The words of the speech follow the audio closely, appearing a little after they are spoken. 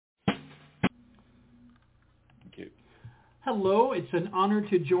Hello, it's an honor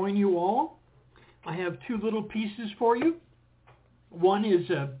to join you all. I have two little pieces for you. One is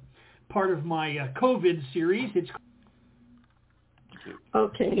a part of my COVID series. It's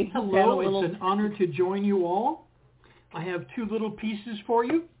Okay. Hello, it's an honor to join you all. I have two little pieces for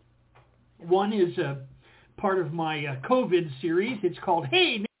you. One is a part of my COVID series. It's called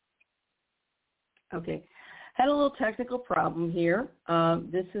Hey. Okay. Had a little technical problem here.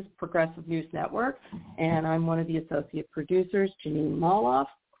 This is Progressive News Network, and I'm one of the associate producers, Janine Moloff.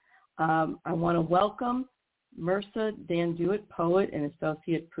 I want to welcome Mircea Dan Poet and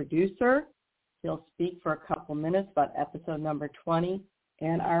associate producer. He'll speak for a couple minutes about episode number 20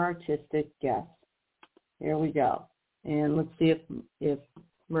 and our artistic guest. Here we go. And let's see if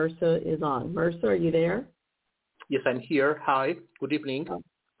Mircea is on. Mircea, are you there? Yes, I'm here. Hi. Good evening.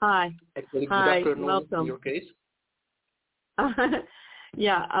 Hi. Actually, Hi. good afternoon Welcome. in your case.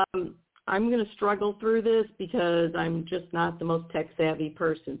 Yeah, I'm going to struggle through this because I'm just not the most tech-savvy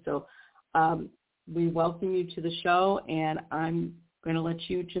person. So we welcome you to the show, and I'm going to let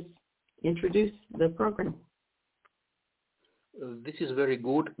you just introduce the program. This is very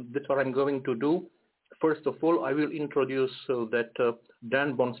good. That's what I'm going to do. First of all, I will introduce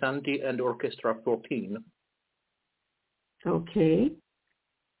Dan Bonsanti and Orchestra 14. Okay.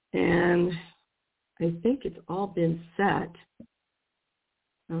 And I think it's all been set.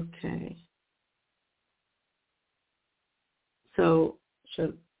 Okay. So,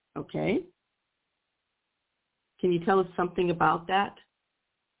 okay. Can you tell us something about that?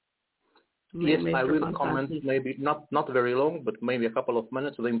 Yes, I will comment, maybe not very long, but maybe a couple of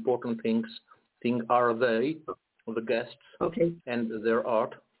minutes. The important thing are they, the guests, okay, and their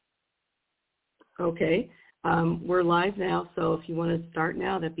art. Okay. We're live now, so if you want to start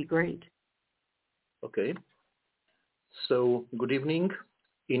now, that'd be great. Okay. So, good evening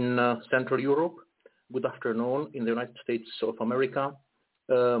in Central Europe. Good afternoon in the United States of America.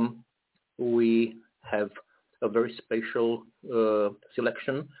 We have a very special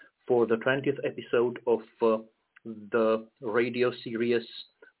selection for the 20th episode of the radio series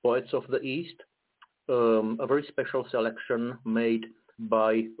Poets of the East. A very special selection made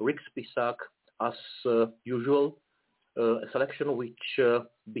by Rick Spisak, as usual. A selection which,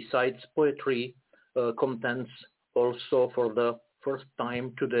 besides poetry, contains also for the first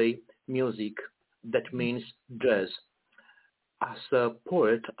time today music. That means jazz. As a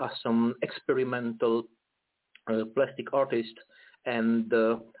poet, as an experimental plastic artist, and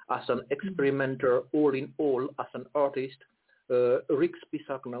as an experimenter all in all, as an artist, Rick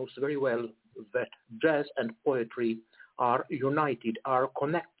Spisak knows very well that jazz and poetry are united, are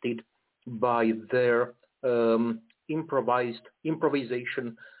connected by their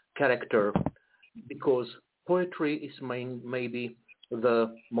improvisation character, because poetry is maybe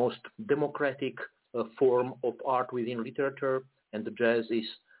the most democratic form of art within literature, and the jazz is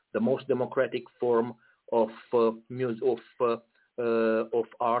the most democratic form of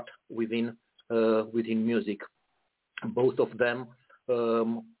art within music. Both of them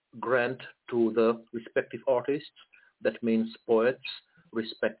grant to the respective artists, that means poets,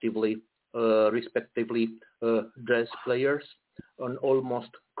 respectively jazz players, an almost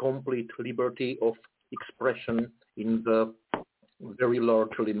complete liberty of expression in the very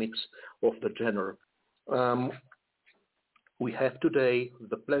large limits of the genre. We have today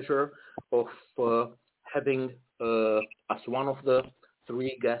the pleasure of having as one of the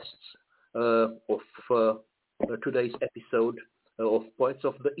three guests of today's episode of Poets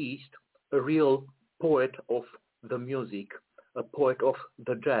of the East, a real poet of the music, a poet of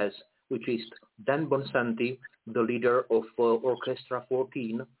the jazz, which is Dan Bonsanti, the leader of Orchestra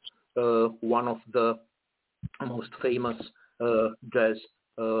 14, one of the most famous jazz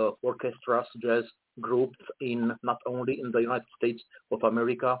orchestras, jazz groups in not only in the United States of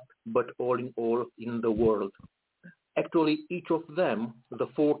America, but all in the world. Actually, each of them, the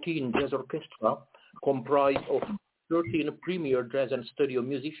 14 Jazz Orchestra, comprise of 13 premier jazz and studio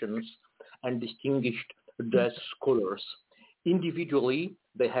musicians and distinguished jazz scholars. Individually,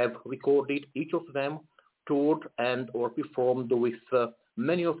 they have recorded, each of them toured and or performed with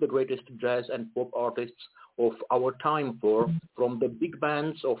many of the greatest jazz and pop artists of our time, from the big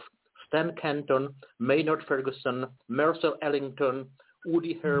bands of Stan Kenton, Maynard Ferguson, Mercer Ellington,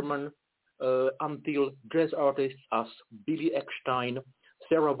 Woody Herman, until jazz artists as Billy Eckstine,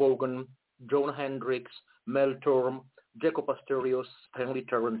 Sarah Vaughan, Jon Hendricks, Mel Torme, Jaco Pastorius, Stanley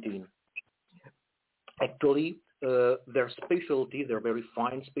Tarantine. Actually, their specialty, their very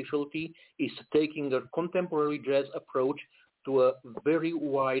fine specialty, is taking a contemporary jazz approach to a very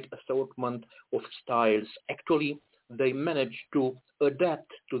wide assortment of styles. Actually, they managed to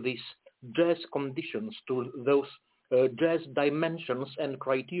adapt to these jazz conditions, to those jazz dimensions and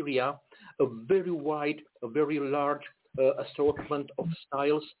criteria, a very wide, a very large assortment of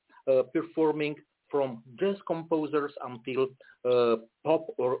styles, performing from jazz composers until pop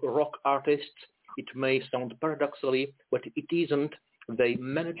or rock artists. It may sound paradoxally, but it isn't. They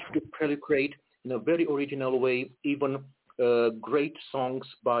managed to proliferate in a very original way, even great songs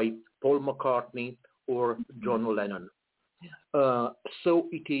by Paul McCartney or John Lennon. So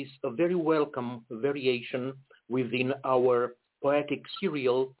it is a very welcome variation within our poetic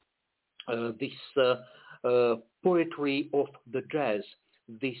serial, this poetry of the jazz,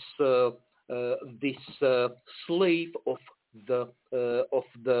 this slave of the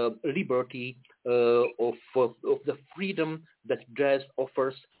liberty, of the freedom that jazz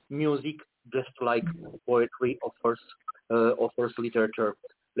offers music, just like poetry offers literature.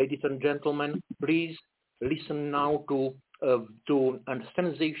 Ladies and gentlemen, please listen now to a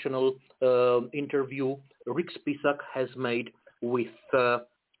sensational interview Rick Spisak has made with Dan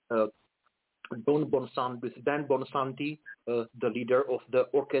Bonsanti, the leader of the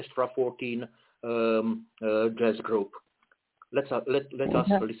Orchestra 14 jazz group. Let us listen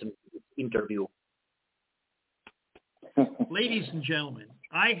to this interview. Ladies and gentlemen,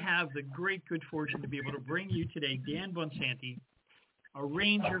 I have the great good fortune to be able to bring you today Dan Bonsanti,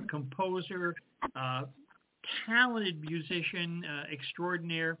 arranger, composer, talented musician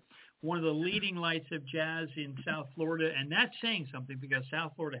extraordinaire, one of the leading lights of jazz in South Florida, and that's saying something because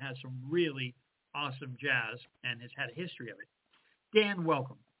South Florida has some really awesome jazz and has had a history of it. Dan,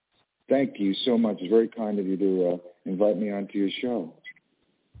 welcome. Thank you so much. It's very kind of you to invite me onto your show.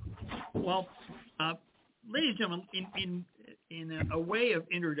 Well, ladies and gentlemen, in a way of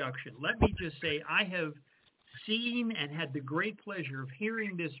introduction, let me just say I have seen and had the great pleasure of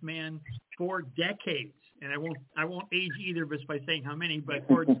hearing this man for decades. And I won't age either of us by saying how many, but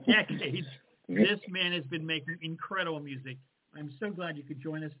for decades, this man has been making incredible music. I'm so glad you could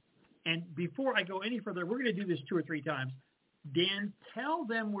join us. And before I go any further, we're going to do this 2 or 3 times. Dan, tell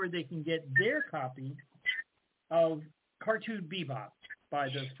them where they can get their copy of Cartoon Bebop by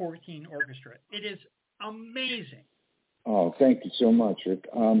the 14 Orchestra. It is amazing. Oh, thank you so much, Rick.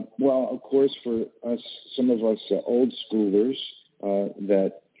 Well, of course, for us, some of us old schoolers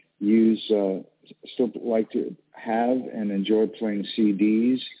that still like to have and enjoy playing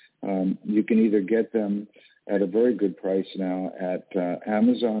CDs, you can either get them at a very good price now at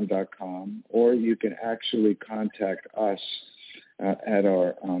Amazon.com, or you can actually contact us at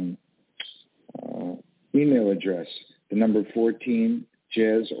our email address, the number 14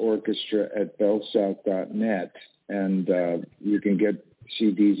 Jazz Orchestra at bellsouth.net, and you can get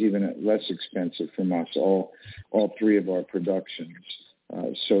CDs even at less expensive from us, all 3 of our productions.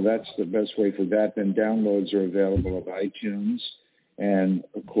 So that's the best way for that. Then downloads are available at iTunes, and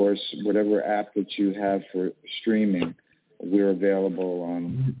of course, whatever app that you have for streaming, we're available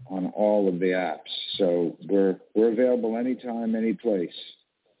on all of the apps. So we're available anytime, any place.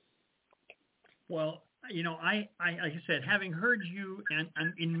 Well, you know, I like I said, having heard you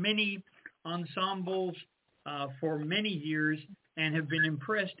and in many ensembles for many years and have been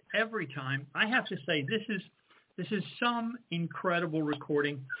impressed every time, I have to say this is some incredible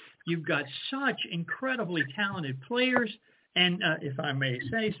recording. You've got such incredibly talented players, and if I may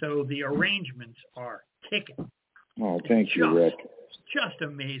say so, the arrangements are kicking. Oh, thank you, Rick. Just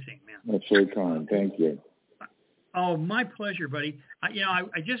amazing, man. That's very kind. Thank you. Oh, my pleasure, buddy. I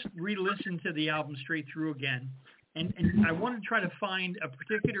just re-listened to the album straight through again, and I want to try to find a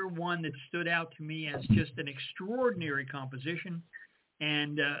particular one that stood out to me as just an extraordinary composition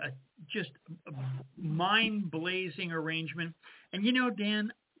and just a mind-blazing arrangement. And, you know,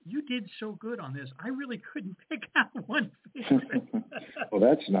 Dan, you did so good on this. I really couldn't pick out one favorite. Well,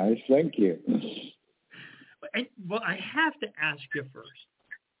 that's nice. Thank you. Well, I have to ask you first.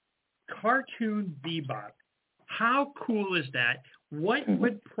 Cartoon Bebop. How cool is that? What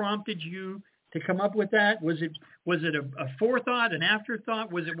prompted you to come up with that? Was it a forethought, an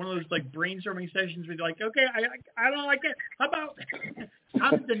afterthought? Was it one of those like brainstorming sessions where you're like, okay, I don't like it.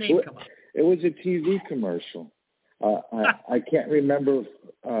 How did the name come up? It was a TV commercial. I can't remember.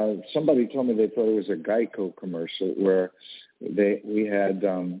 Somebody told me they thought it was a Geico commercial where we had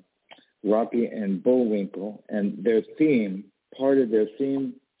Rocky and Bullwinkle, and their theme, part of their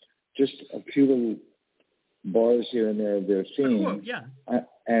theme, just a few little bars here and there of their theme. Oh, yeah.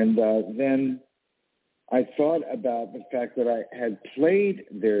 And then I thought about the fact that I had played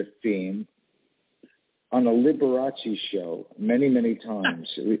their theme on a Liberace show many, many times.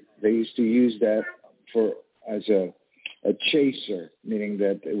 They used to use that as a chaser, meaning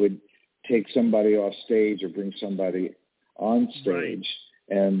that it would take somebody off stage or bring somebody on stage.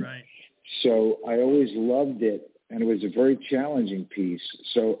 Right. And so I always loved it and it was a very challenging piece.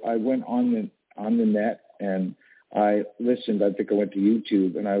 So I went on the net and I listened. I think I went to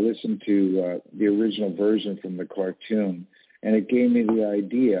YouTube and I listened to the original version from the cartoon, and it gave me the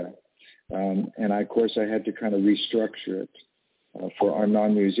idea. And of course, I had to kind of restructure it for our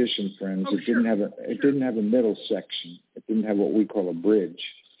non-musician friends. It didn't have a middle section. It didn't have what we call a bridge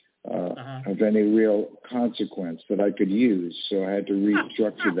of any real consequence that I could use. So I had to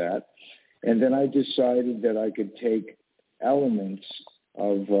restructure that. And then I decided that I could take elements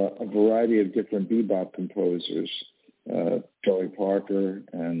of a variety of different bebop composers, Charlie Parker,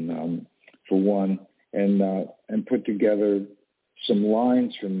 and for one, and put together some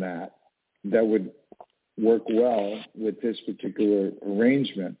lines from that would work well with this particular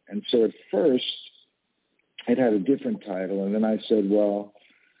arrangement. And so at first, it had a different title, and then I said, well,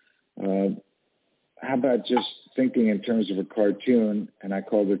 how about just thinking in terms of a cartoon, and I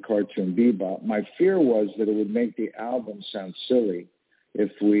called it Cartoon Bebop. My fear was that it would make the album sound silly if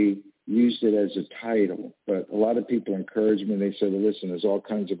we used it as a title, but a lot of people encouraged me. They said, well, listen, there's all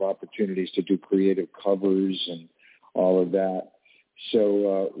kinds of opportunities to do creative covers and all of that.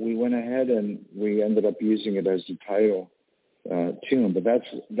 So we went ahead and we ended up using it as the title tune, but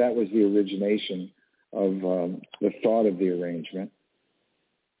that was the origination of the thought of the arrangement.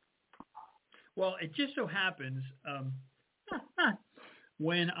 Well, it just so happens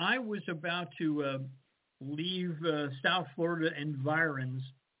when I was about to leave South Florida environs,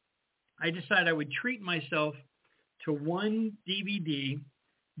 I decided I would treat myself to one DVD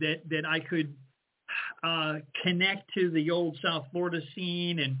that I could connect to the old South Florida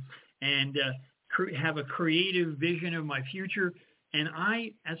scene and have a creative vision of my future. And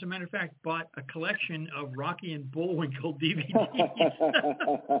I, as a matter of fact, bought a collection of Rocky and Bullwinkle DVDs.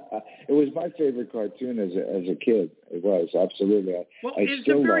 It was my favorite cartoon as a kid. It was, absolutely. It's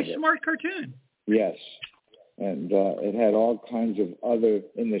a very smart cartoon. Yes. And it had all kinds of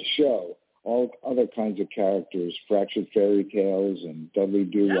all other kinds of characters, Fractured Fairy Tales and Dudley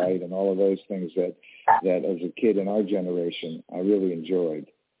Do-Right and all of those things that as a kid in our generation, I really enjoyed.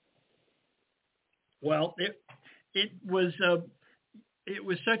 Well, it was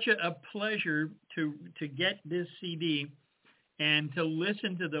such a pleasure to get this CD and to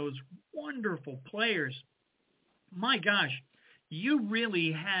listen to those wonderful players. My gosh, you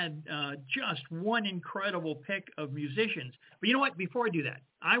really had just one incredible pick of musicians. But you know what? Before I do that,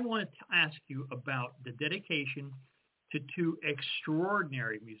 I wanted to ask you about the dedication to two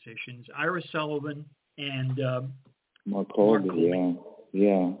extraordinary musicians, Ira Sullivan and Mark Colby.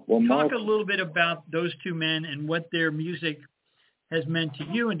 Yeah. Well, talk a little bit about those two men and what their music has meant to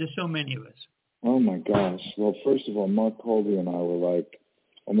you and to so many of us. Oh my gosh! Well, first of all, Mark Colby and I were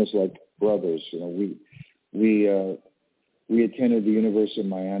almost like brothers. You know, we attended the University of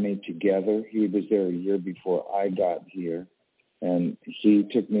Miami together. He was there a year before I got here, and he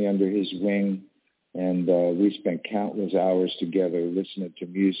took me under his wing, and we spent countless hours together listening to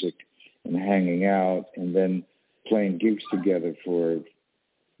music and hanging out, and then playing gigs together for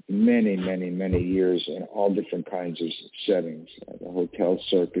many, many, many years in all different kinds of settings, the hotel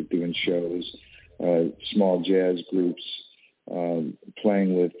circuit, doing shows, small jazz groups,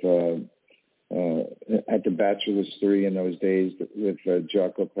 playing with at the Bachelor's 3 in those days with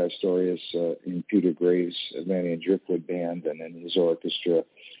Jaco Pastorius in Peter Graves' Atlantean Driftwood Band and in his orchestra.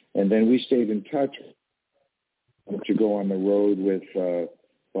 And then we stayed in touch to go on the road with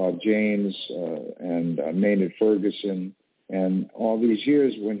Bob James and Maynard Ferguson. And all these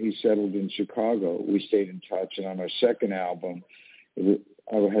years when he settled in Chicago, we stayed in touch. And on our second album,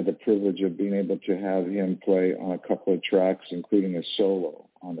 I had the privilege of being able to have him play on a couple of tracks, including a solo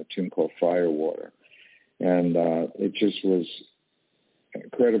on a tune called Firewater. And it just was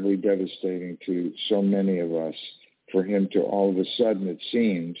incredibly devastating to so many of us for him to all of a sudden, it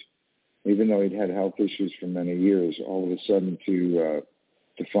seemed, even though he'd had health issues for many years, all of a sudden to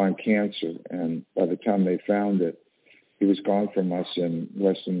find cancer. And by the time they found it, he was gone from us in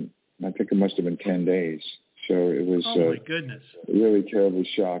less than, I think it must have been 10 days. So it was my goodness, really terribly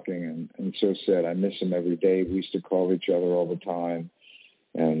shocking and so sad. I miss him every day. We used to call each other all the time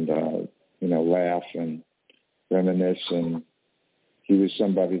and, laugh and reminisce. And he was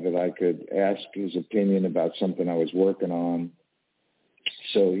somebody that I could ask his opinion about something I was working on.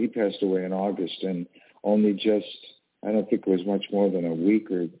 So he passed away in August, and only just, I don't think it was much more than a week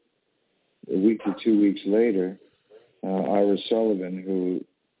or 2 weeks later, Ira Sullivan, who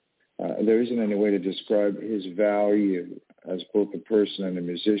there isn't any way to describe his value as both a person and a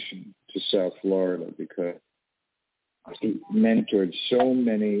musician to South Florida, because he mentored so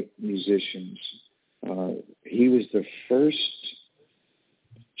many musicians. He was the first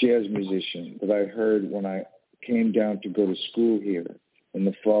jazz musician that I heard when I came down to go to school here in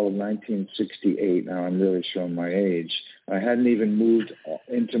the fall of 1968. Now I'm really showing my age. I hadn't even moved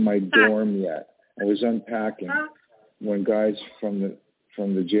into my dorm yet. I was unpacking when guys from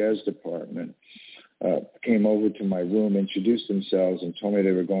the jazz department came over to my room, introduced themselves, and told me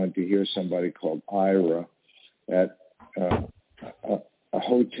they were going to hear somebody called Ira at a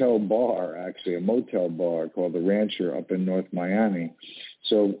hotel bar, actually, a motel bar called the Rancher up in North Miami.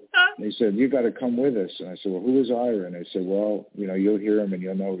 So they said, "You got to come with us." And I said, "Well, who is Ira?" And they said, "Well, you'll hear him and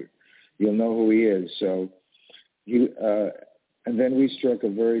you'll know who he is." So and then we struck a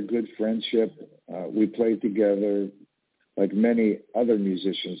very good friendship. We played together like many other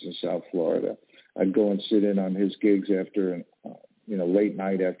musicians in South Florida. I'd go and sit in on his gigs after, late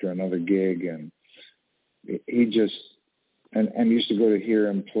night after another gig, and he just and used to go to hear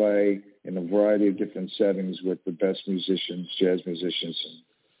him play in a variety of different settings with the best musicians, jazz musicians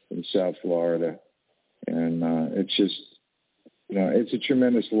in South Florida. And it's just, it's a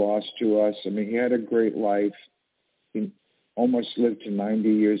tremendous loss to us. I mean, he had a great life. He almost lived to 90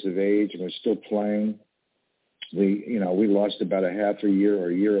 years of age and was still playing. We lost about a half a year or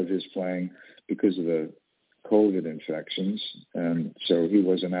a year of his playing because of the COVID infections. And so he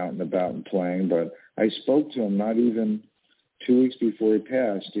wasn't out and about and playing. But I spoke to him not even 2 weeks before he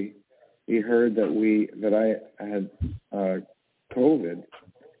passed. He heard that I had COVID,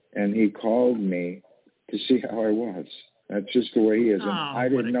 and he called me to see how I was. That's just the way he is. And I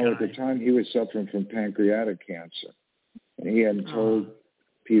didn't know at the time he was suffering from pancreatic cancer, and he hadn't told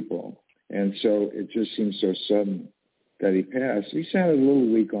people. And so it just seemed so sudden that he passed. He sounded a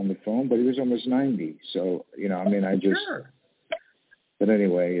little weak on the phone, but he was almost 90. So, Sure. But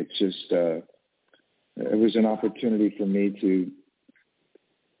anyway, it's just, it was an opportunity for me to,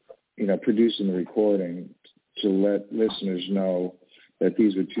 produce in the recording to let listeners know that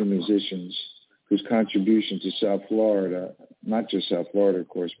these were two musicians whose contribution to South Florida, not just South Florida, of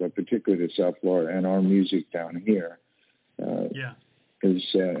course, but particularly to South Florida and our music down here, is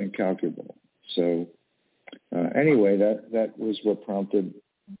incalculable. So anyway, that was what prompted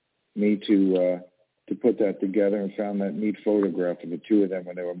me to put that together, and found that neat photograph of the two of them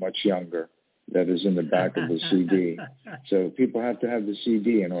when they were much younger that is in the back of the CD. So people have to have the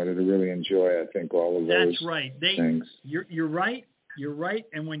CD in order to really enjoy, I think, all of those things. You're right. You're right.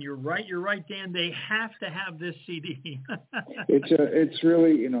 And when you're right, Dan. They have to have this CD. It's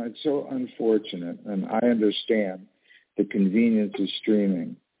really, it's so unfortunate, and I understand the convenience of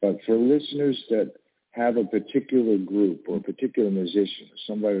streaming. But for listeners that have a particular group or a particular musician,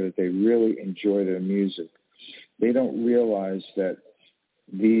 somebody that they really enjoy their music, they don't realize that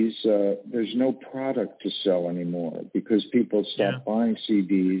there's no product to sell anymore because people stop buying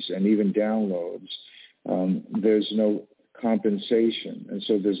CDs and even downloads. There's no compensation, and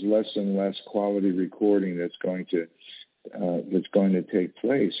so there's less and less quality recording that's going to take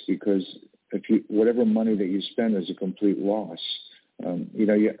place, because whatever money that you spend is a complete loss.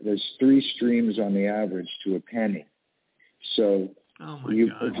 There's 3 streams on the average to a penny. So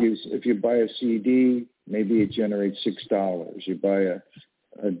if you buy a CD, maybe it generates $6. You buy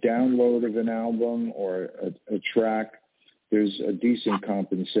a download of an album or a track, there's a decent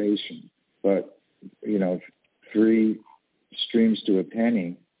compensation. But 3 streams to a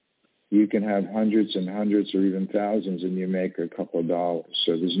penny, you can have hundreds and hundreds or even thousands, and you make a couple of dollars.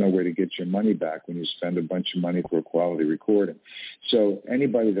 So there's no way to get your money back when you spend a bunch of money for a quality recording. So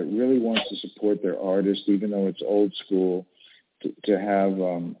anybody that really wants to support their artist, even though it's old school, to have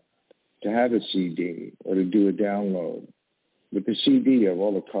a CD or to do a download. With the CD, you have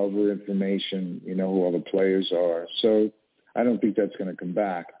all the cover information, who all the players are. So I don't think that's going to come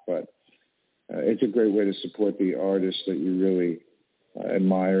back, but it's a great way to support the artists that you really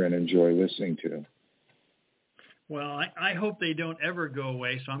admire and enjoy listening to. Well, I hope they don't ever go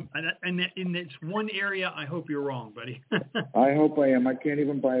away. So in this one area, I hope you're wrong, buddy. I hope I am. I can't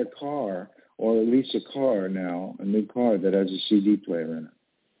even buy a car or lease a car now, a new car that has a CD player in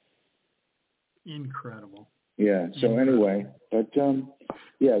it. Incredible. Yeah. So anyway, but so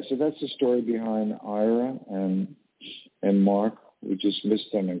that's the story behind Ira and Mark. We just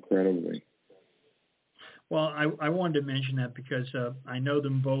missed them incredibly. Well, I wanted to mention that because I know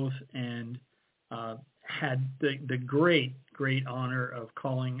them both and had the great honor of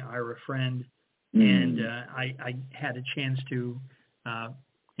calling Ira friend, and I had a chance to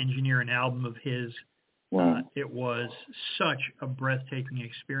engineer an album of his. Wow. It was such a breathtaking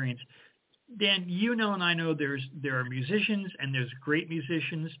experience. Dan, and I know there are musicians and there's great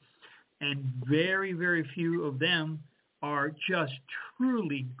musicians, and very, very few of them are just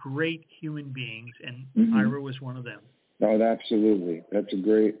truly great human beings, and Ira was one of them. Oh, absolutely. That's a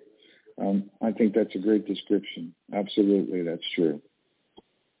great I think that's a great description. Absolutely, that's true.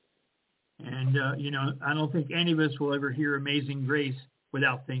 And, I don't think any of us will ever hear Amazing Grace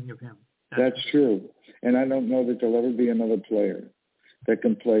without thinking of him. That's true. And I don't know that there'll ever be another player that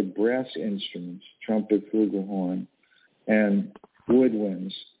can play brass instruments, trumpet, flugelhorn, and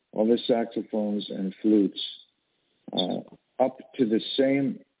woodwinds, all the saxophones and flutes, up to the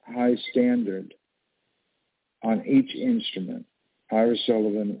same high standard on each instrument. Ira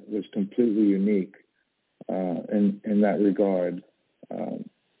Sullivan was completely unique in that regard.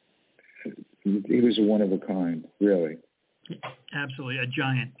 He was a one of a kind, really. Absolutely, a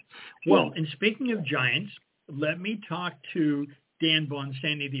giant. Well, and speaking of giants, let me talk to Dan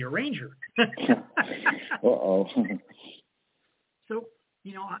Bonsanti, the arranger. Uh-oh. So,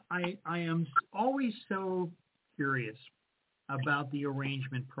 I am always so curious about the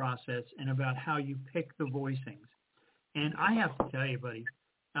arrangement process and about how you pick the voicings. And I have to tell you, buddy,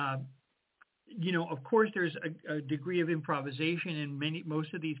 of course there's a degree of improvisation in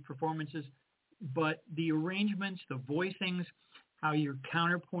most of these performances, but the arrangements, the voicings, how you're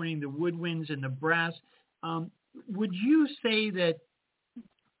counterpointing the woodwinds and the brass, would you say that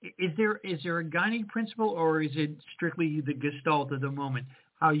is there a guiding principle, or is it strictly the gestalt of the moment,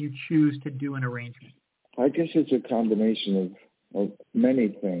 how you choose to do an arrangement? I guess it's a combination of many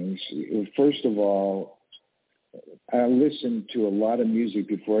things. First of all, I listen to a lot of music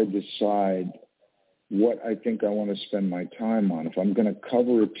before I decide what I think I want to spend my time on. If I'm going to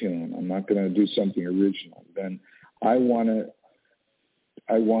cover a tune, I'm not going to do something original, then I want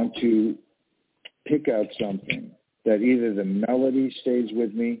to pick out something that either the melody stays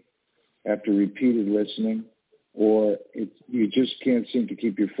with me after repeated listening, or you just can't seem to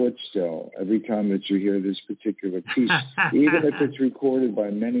keep your foot still every time that you hear this particular piece, even if it's recorded by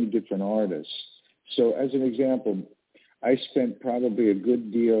many different artists. So as an example, I spent probably a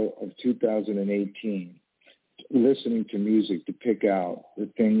good deal of 2018 listening to music to pick out the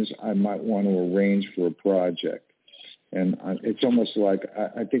things I might want to arrange for a project. And it's almost like,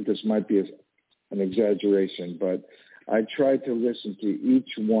 I think this might be an exaggeration, but I tried to listen to each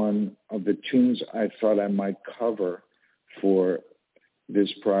one of the tunes I thought I might cover for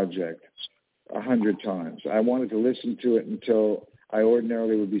this project 100 times. I wanted to listen to it until I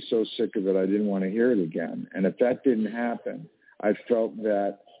ordinarily would be so sick of it I didn't want to hear it again. And if that didn't happen, I felt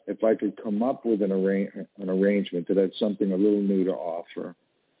that if I could come up with an arrangement that had something a little new to offer,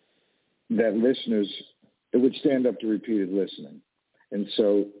 that listeners, it would stand up to repeated listening. And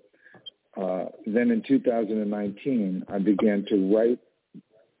so then in 2019, I began to write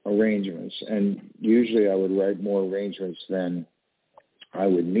arrangements. And usually I would write more arrangements than I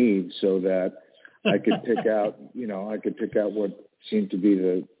would need so that I could pick out, what seemed to be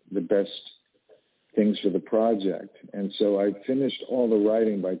the best things for the project. And so I finished all the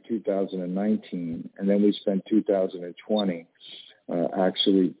writing by 2019, and then we spent 2020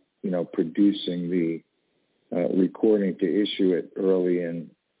 actually, producing the recording to issue it early in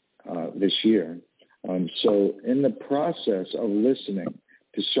this year. So in the process of listening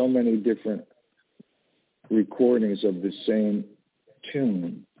to so many different recordings of the same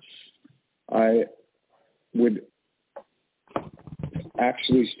tune, I would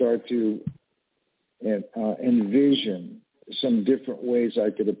actually start to envision some different ways I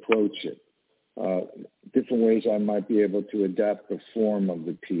could approach it, different ways I might be able to adapt the form of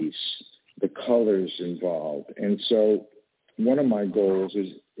the piece, the colors involved. And so one of my goals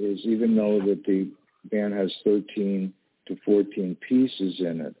is even though that the band has 13 to 14 pieces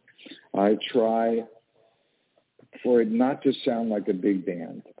in it, I try for it not to sound like a big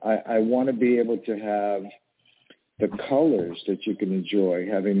band. I want to be able to have the colors that you can enjoy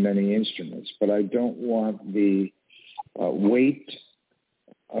having many instruments, but I don't want the weight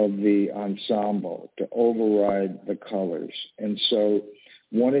of the ensemble to override the colors. And so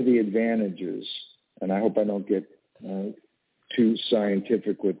one of the advantages, and I hope I don't get too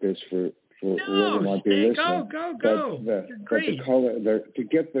scientific with this for whoever might be listening. Go. But the color, to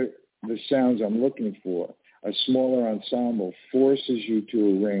get the sounds I'm looking for, a smaller ensemble forces you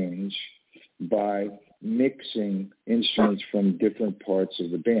to arrange by mixing instruments from different parts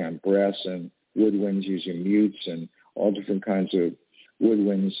of the band, brass and woodwinds using mutes and all different kinds of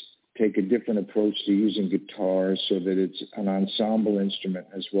woodwinds take a different approach to using guitars so that it's an ensemble instrument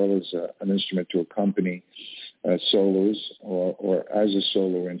as well as an instrument to accompany solos or as a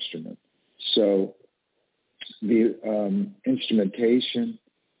solo instrument. So the instrumentation,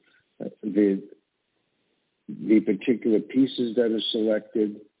 the particular pieces that are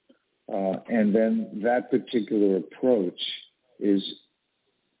selected, and then that particular approach is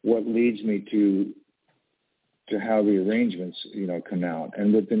what leads me to to how the arrangements, come out.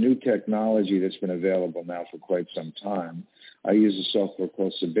 And with the new technology that's been available now for quite some time, I use a software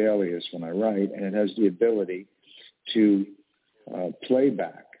called Sibelius when I write, and it has the ability to play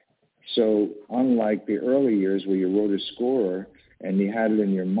back. So unlike the early years where you wrote a score and you had it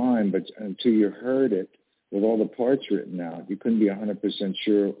in your mind, but until you heard it with all the parts written out, you couldn't be 100%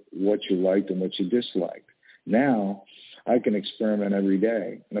 sure what you liked and what you disliked. Now, I can experiment every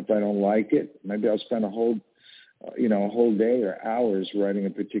day. And if I don't like it, maybe I'll spend a whole day or hours writing a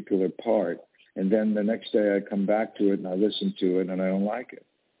particular part. And then the next day I come back to it and I listen to it and I don't like it.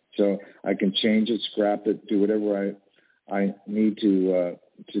 So I can change it, scrap it, do whatever I need to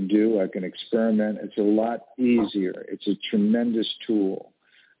do. I can experiment. It's a lot easier. It's a tremendous tool.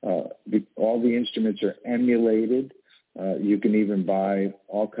 All the instruments are emulated. You can even buy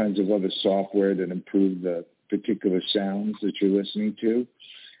all kinds of other software that improve the particular sounds that you're listening to.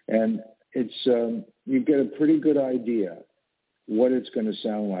 And it's you get a pretty good idea what it's going to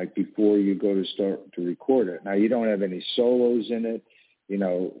sound like before you go to start to record it. Now, you don't have any solos in it.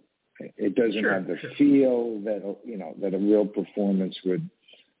 It doesn't have the feel that a real performance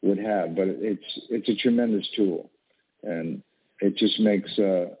would have, but it's a tremendous tool, and it just makes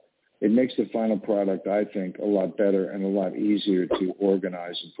the final product, I think, a lot better and a lot easier to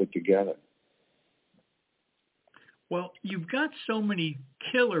organize and put together. Well, you've got so many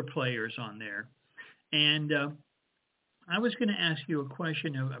killer players on there, and I was going to ask you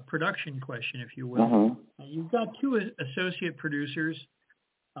a production question, if you will. Uh-huh. You've got two associate producers,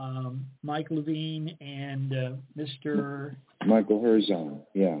 Mike Levine and Mr. Michael Herzog,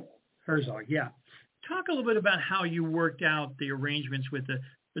 yeah. Herzog, yeah. Talk a little bit about how you worked out the arrangements with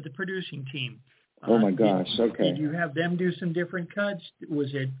the producing team. Oh my gosh! Okay. Did you have them do some different cuts?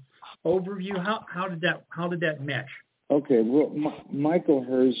 Was it overview? How did that mesh? Okay. Well, Michael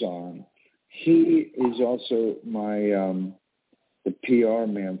Herzog, he is also my the PR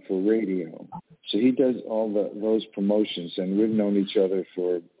man for radio. So he does all those promotions, and we've known each other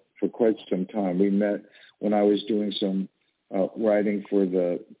for quite some time. We met when I was doing some writing for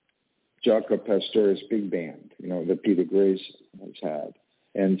the Jaco Pastorius big band, that Peter Grace has had.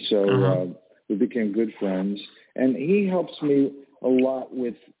 And so we became good friends. And he helps me a lot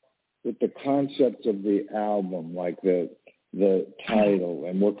with the concept of the album, like the title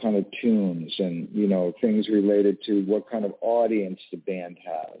and what kind of tunes and, things related to what kind of audience the band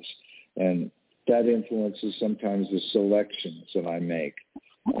has. And that influences sometimes the selections that I make,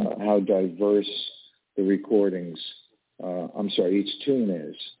 how diverse the recordings, each tune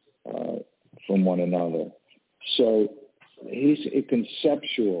is from one another. So he's a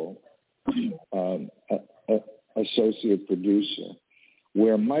conceptual associate producer,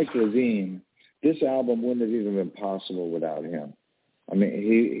 where Mike Levine, this album wouldn't have even been possible without him. I mean,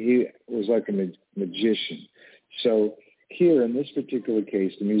 he was like a magician. So here, in this particular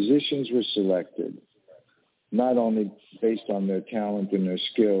case, the musicians were selected not only based on their talent and their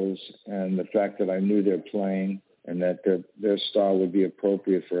skills and the fact that I knew their playing and that their style would be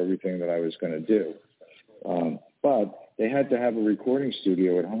appropriate for everything that I was going to do, but they had to have a recording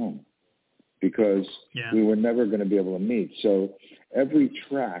studio at home because we were never going to be able to meet. So every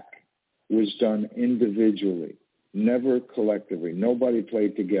track was done individually, never collectively. Nobody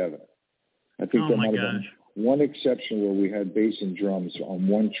played together. I think there might have been one exception where we had bass and drums on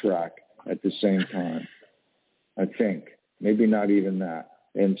one track at the same time. I think. Maybe not even that.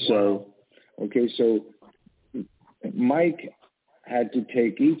 And so, so Mike had to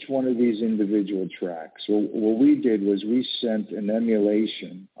take each one of these individual tracks. So what we did was we sent an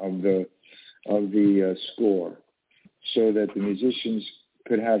emulation of the score so that the musicians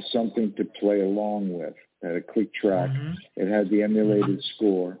could have something to play along with. It had a click track. It had the emulated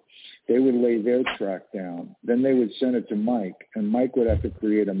score. They would lay their track down. Then they would send it to Mike, and Mike would have to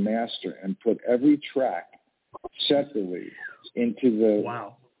create a master and put every track separately into the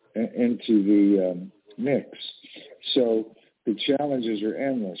mix. So the challenges are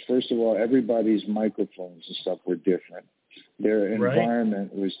endless. First of all, everybody's microphones and stuff were different. Their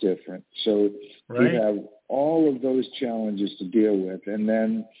environment was different. So you have all of those challenges to deal with. And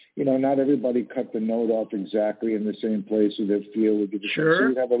then, not everybody cut the note off exactly in the same place or their feel would be the same. So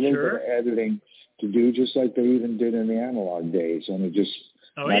you have a little bit of editing to do, just like they even did in the analog days, only just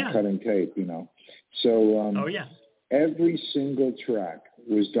not cutting tape, So every single track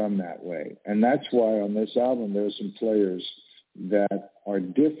was done that way. And that's why on this album there are some players that are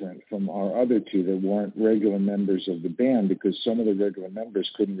different from our other two that weren't regular members of the band, because some of the regular members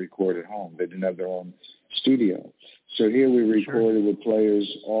couldn't record at home. They didn't have their own studio. So here we recorded with players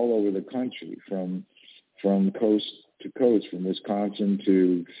all over the country, from coast to coast, from Wisconsin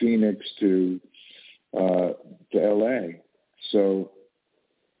to Phoenix to to LA. So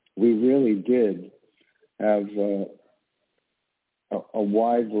we really did have a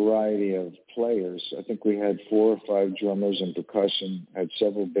wide variety of players. I think we had 4 or 5 drummers and percussion, had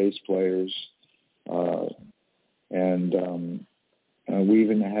several bass players, and we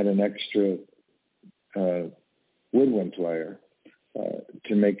even had an extra woodwind player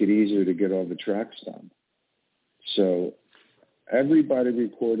to make it easier to get all the tracks done. So everybody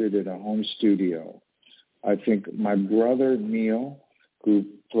recorded in a home studio. I think my brother Neil, who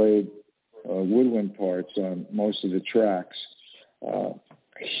played woodwind parts on most of the tracks,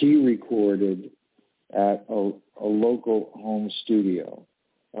 he recorded at a local home studio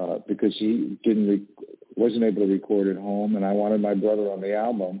because he wasn't able to record at home, and I wanted my brother on the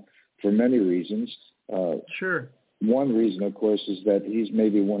album for many reasons. Sure. One reason, of course, is that he's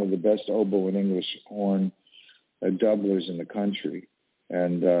maybe one of the best oboe and English horn doublers in the country,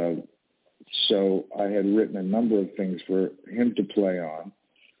 and so I had written a number of things for him to play on.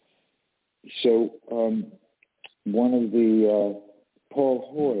 So one of the Paul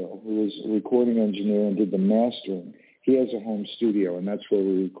Hoyle, who was a recording engineer and did the mastering, he has a home studio, and that's where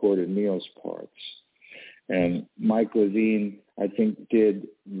we recorded Neil's parts. And Mike Levine, I think, did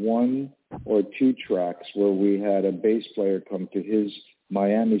 1 or 2 tracks where we had a bass player come to his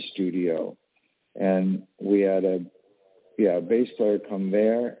Miami studio, and we had a bass player come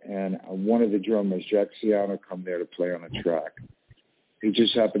there, and one of the drummers, Jack Ciano, come there to play on a track. He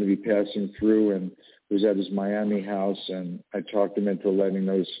just happened to be passing through and was at his Miami house, and I talked him into letting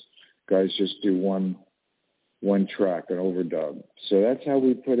those guys just do one track, an overdub. So that's how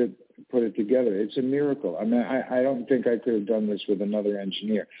we put it together. It's a miracle. I mean, I don't think I could have done this with another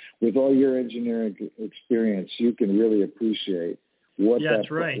engineer. With all your engineering experience, you can really appreciate what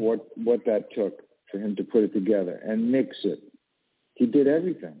that took for him to put it together and mix it. He did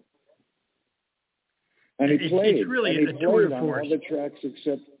everything. And he played. It's really and he a tour de on force. all the tracks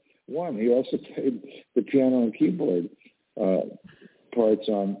except one. He also played the piano and keyboard parts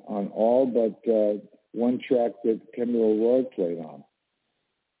on all but one track that Kenny O'Rourke played on,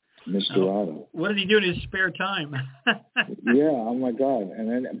 Mr. Otto. What did he do in his spare time? Yeah, oh my God. And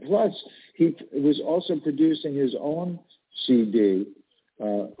then plus he was also producing his own CD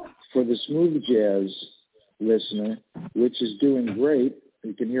for the smooth jazz listener, which is doing great.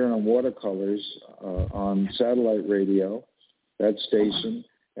 You can hear it on Watercolors on satellite radio, that station.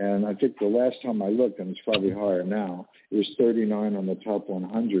 And I think the last time I looked, and it's probably higher now, it was 39 on the top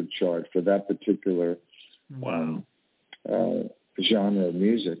 100 chart for that particular genre of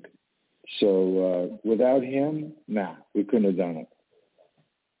music. So without him, we couldn't have done it.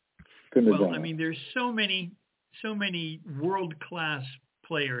 Well, I mean, there's so many world-class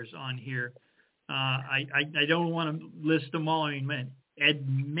players on here. I don't want to list them all. I mean, Ed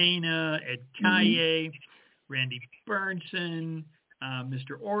Mena, Ed Kaye, Randy Bernson,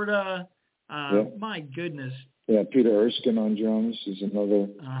 Mr. Orta. My goodness. Yeah, Peter Erskine on drums is another.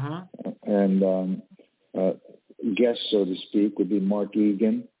 And guests, so to speak, would be Mark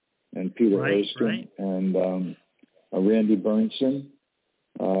Egan and Peter Erskine and Randy Bernson,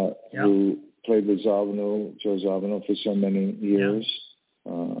 who played with Joe Zawinul for so many years,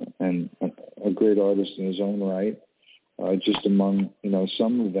 and a great artist in his own right, just among,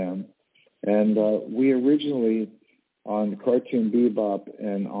 some of them. And we originally, on Cartoon Bebop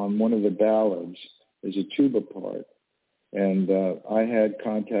and on one of the ballads, is a tuba part. And I had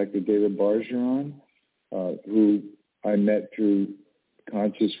contacted David Bargeron, who I met through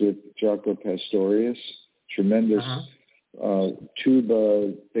concerts with Jaco Pastorius, tremendous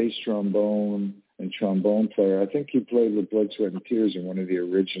tuba, bass trombone, and trombone player. I think he played with Blood, Sweat, and Tears in one of the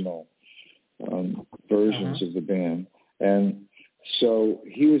original versions of the band. And so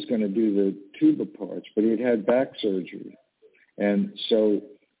he was going to do the tuba parts, but he'd had back surgery. And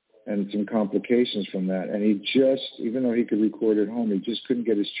some complications from that. And he just, even though he could record at home, he just couldn't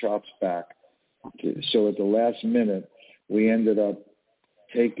get his chops back. So at the last minute, we ended up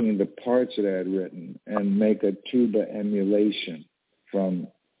taking the parts that I had written and make a tuba emulation from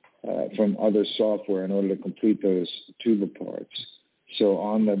other software in order to complete those tuba parts. So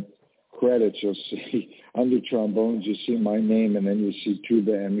on the credits, you'll see, under trombones, you see my name, and then you see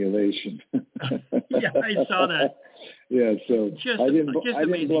tuba emulation. Yeah, I saw that. Yeah, so I didn't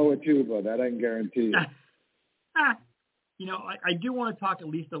amazing. blow a tuba, that I can guarantee you. I do want to talk at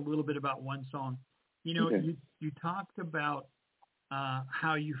least a little bit about one song. You talked about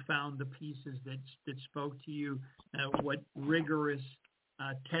how you found the pieces that spoke to you, what rigorous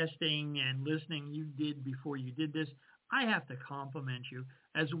testing and listening you did before you did this. I have to compliment you.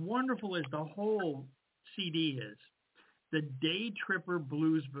 As wonderful as the whole CD is, the Day Tripper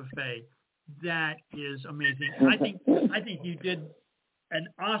Blues Buffet That is amazing. I think you did an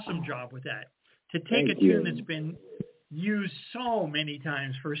awesome job with that. To take a tune that's been used so many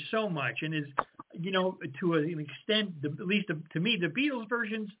times for so much and is, to an extent, at least to me, the Beatles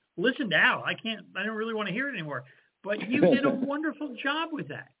versions, listened out. I don't really want to hear it anymore. But you did a wonderful job with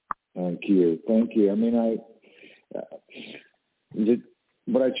that. Thank you. I mean,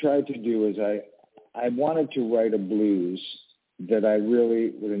 what I tried to do is I wanted to write a blues that I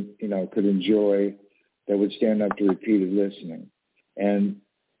really could enjoy, that would stand up to repeated listening. And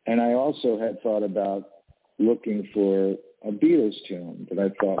I also had thought about looking for a Beatles tune that I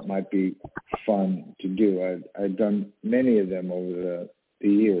thought might be fun to do. I've done many of them over the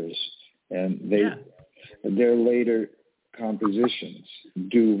years, and their later compositions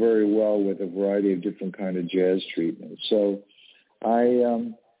do very well with a variety of different kind of jazz treatments. So I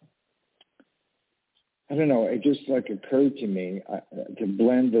don't know, it just occurred to me to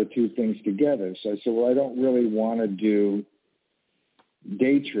blend the two things together. So I said, well, I don't really want to do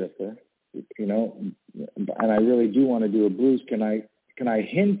Day Tripper, and I really do want to do a blues. Can I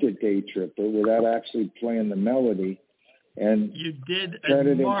hint at Day Tripper without actually playing the melody? And you did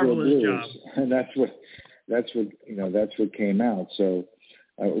a marvelous job. And that's what came out. So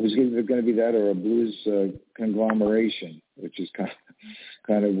it was either going to be that or a blues conglomeration, which is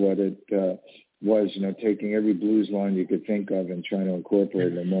kind of what it was. Taking every blues line you could think of and trying to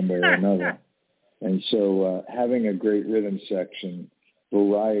incorporate them one way or another. And so having a great rhythm section,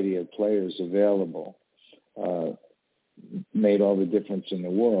 variety of players available, made all the difference in the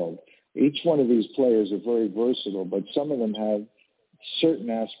world. Each one of these players are very versatile, but some of them have certain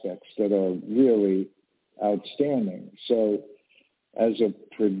aspects that are really outstanding. So as a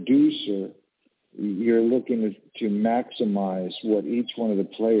producer, you're looking to maximize what each one of the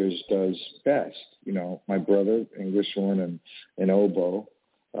players does best. My brother, English horn and oboe,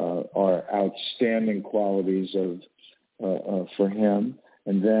 are outstanding qualities for him.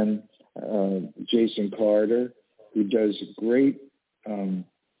 And then Jason Carter, who does great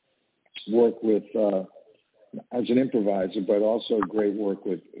work with as an improviser, but also great work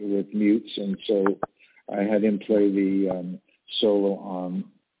with mutes. And so I had him play the solo on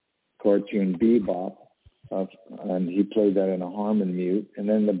Cartoon Bebop, and he played that in a harmon mute. And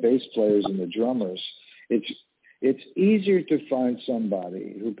then the bass players and the drummers, it's easier to find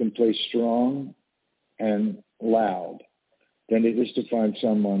somebody who can play strong and loud than it is to find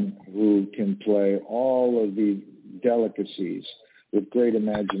someone who can play all of the delicacies with great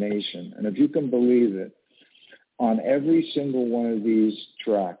imagination. And if you can believe it, on every single one of these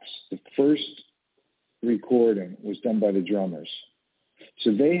tracks, the first recording was done by the drummers.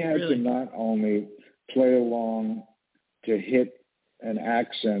 So they had to not only play along to hit and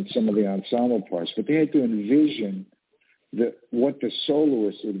accent some of the ensemble parts, but they had to envision what the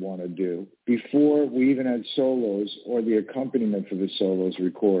soloist would want to do before we even had solos or the accompaniment for the solos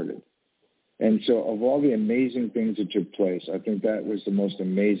recorded. And so of all the amazing things that took place, I think that was the most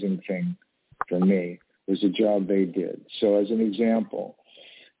amazing thing for me, was the job they did. So as an example,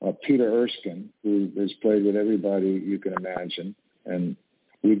 Peter Erskine, who has played with everybody you can imagine, and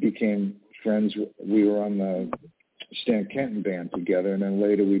we became friends. We were on the Stan Kenton band together, and then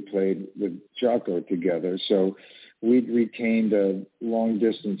later we played with Jocko together. So we'd retained a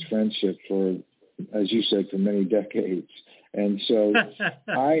long-distance friendship for, as you said, for many decades. And so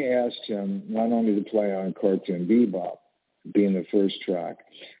I asked him not only to play on Cartoon Bebop, being the first track,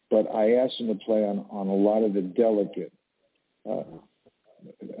 but I asked him to play on a lot of the delicate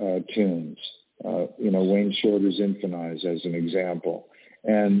tunes, Wayne Shorter's Infinize as an example.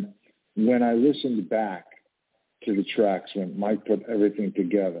 And when I listened back to the tracks, when Mike put everything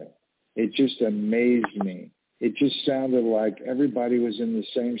together, it just amazed me. It just sounded like everybody was in the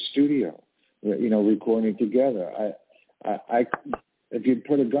same studio, recording together. I if you'd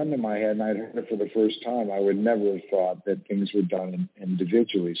put a gun to my head and I'd heard it for the first time, I would never have thought that things were done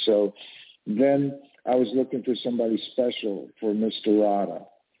individually. So then I was looking for somebody special for Mr. Rada.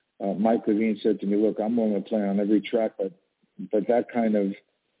 Mike Levine said to me, look, I'm willing to play on every track, but that kind of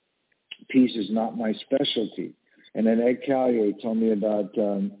piece is not my specialty. And then Ed Callier told me about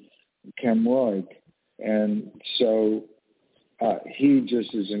Kem Roig. And so he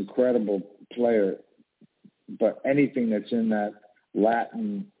just is an incredible player, but anything that's in that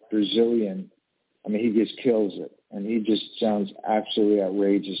Latin, Brazilian, I mean, he just kills it. And he just sounds absolutely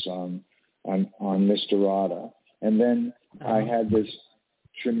outrageous on Mr. Rada. And then I had this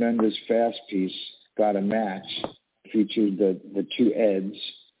tremendous fast piece, Got a Match, featured the two Eds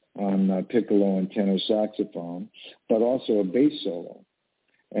on piccolo and tenor saxophone, but also a bass solo.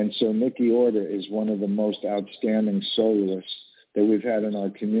 And so Nicky Order is one of the most outstanding soloists that we've had in our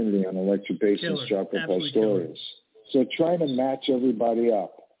community on electric bass and Strappo Pastorius. So trying to match everybody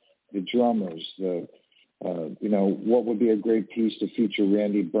up, the drummers, what would be a great piece to feature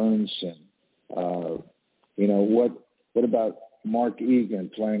Randy Bernson? What about Mark Egan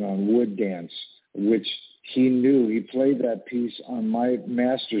playing on Wood Dance, which he knew. He played that piece on my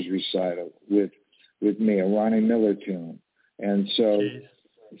master's recital with me, a Ronnie Miller tune. And so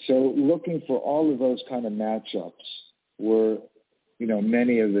looking for all of those kind of matchups were,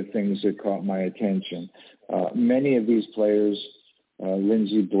 many of the things that caught my attention. Many of these players,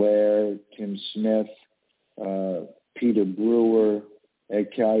 Lindsey Blair, Tim Smith, Peter Brewer, Ed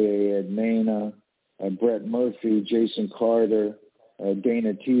Callier, Ed Mena, Brett Murphy, Jason Carter,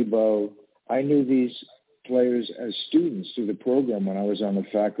 Dana Tebow. I knew these players as students through the program when I was on the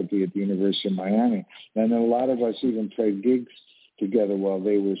faculty at the University of Miami. And a lot of us even played gigs together while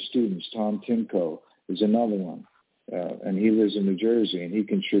they were students. Tom Timko is another one. And he lives in New Jersey, and he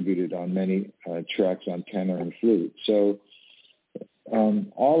contributed on many tracks on tenor and flute. So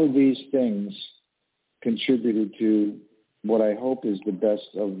all of these things contributed to what I hope is the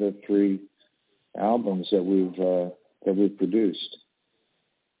best of the three albums that we've produced.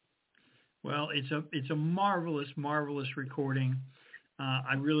 Well, it's a marvelous, marvelous recording.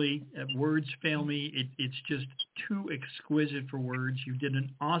 I really, words fail me. It's just too exquisite for words. You did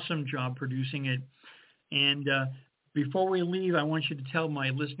an awesome job producing it. And before we leave, I want you to tell my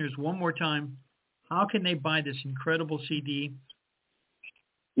listeners one more time, how can they buy this incredible CD?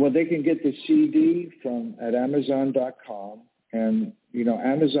 Well, they can get the CD at Amazon.com. And,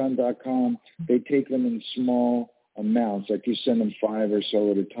 Amazon.com, they take them in small amounts, like you send them 5 or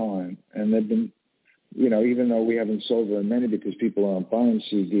so at a time. And they've been, even though we haven't sold very many because people aren't buying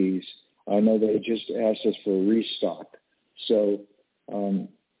CDs, I know they just asked us for a restock. So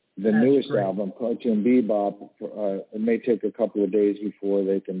the newest album, Cartoon Bebop, it may take a couple of days before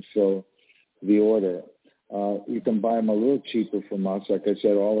they can fill the order. You can buy them a little cheaper from us. Like I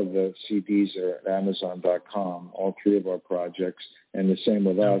said, all of the CDs are at Amazon.com, all three of our projects, and the same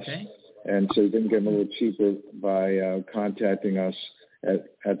with us. And so you can get them a little cheaper by contacting us at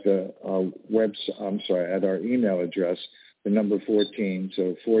our email address, the number 14,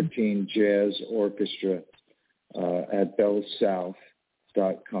 so 14 Jazz Orchestra at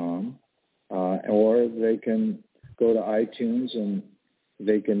bellsouth.com, or they can go to iTunes and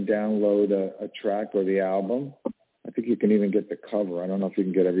they can download a track or the album. I think you can even get the cover. I don't know if you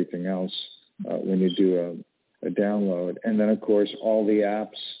can get everything else when you do a download. And then, of course, all the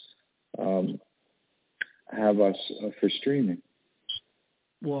apps have us for streaming.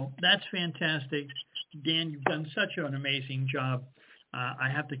 Well, that's fantastic. Dan, you've done such an amazing job. I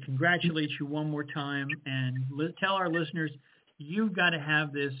have to congratulate you one more time and tell our listeners you've got to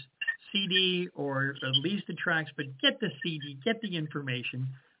have this CD or at least the tracks, but get the CD, get the information.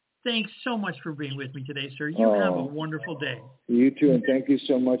 Thanks so much for being with me today, sir. You have a wonderful day. You too, and thank you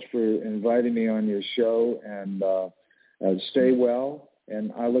so much for inviting me on your show, and stay well,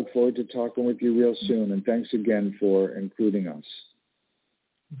 and I look forward to talking with you real soon, and thanks again for including us.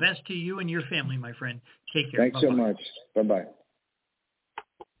 Best to you and your family, my friend. Take care. Thanks so much. Bye-bye.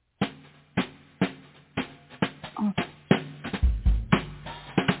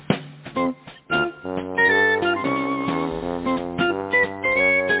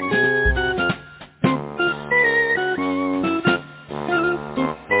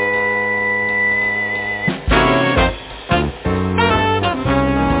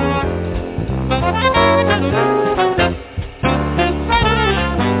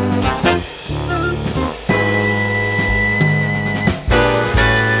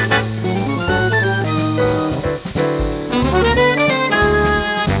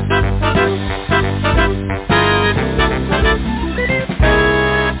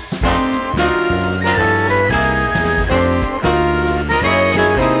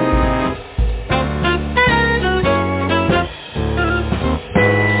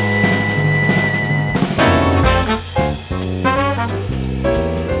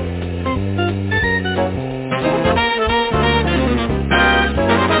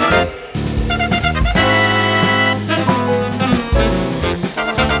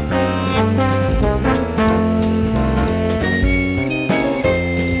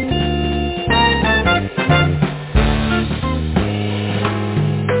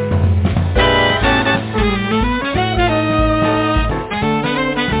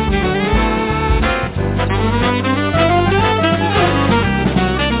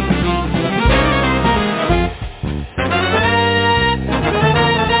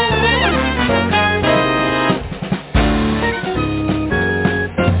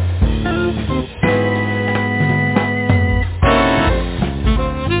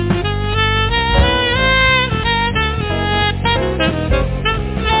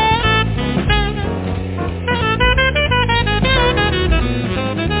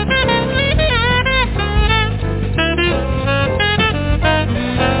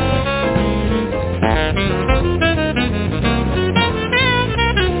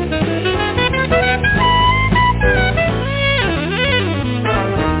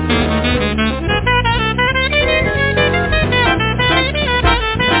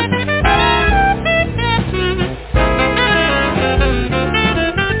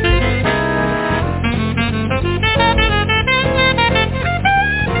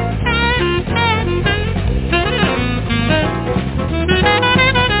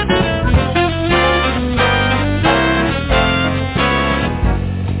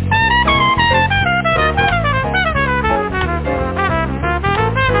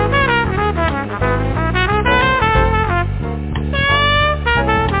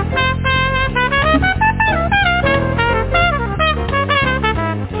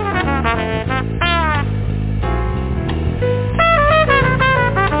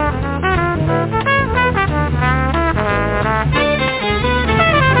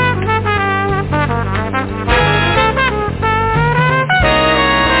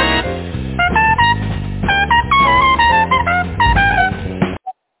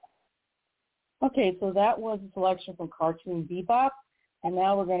 Okay, so that was a selection from Cartoon Bebop, and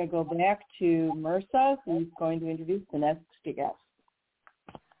now we're going to go back to Mircea, who's going to introduce the next guest.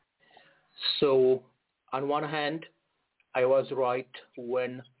 So, on one hand, I was right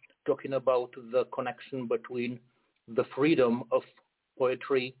when talking about the connection between the freedom of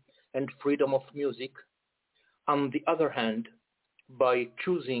poetry and freedom of music. On the other hand, by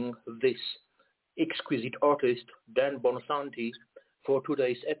choosing this exquisite artist, Dan Bonsanti, for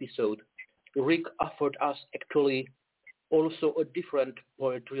today's episode, Rick offered us actually also a different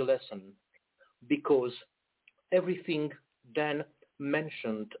poetry lesson, because everything Dan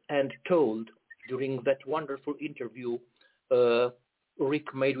mentioned and told during that wonderful interview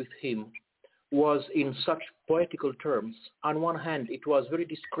Rick made with him was in such poetical terms. On one hand, it was very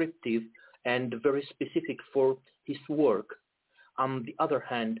descriptive and very specific for his work. On the other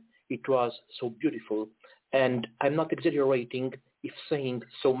hand, it was so beautiful, and I'm not exaggerating if saying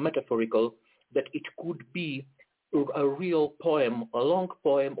so metaphorical, that it could be a real poem, a long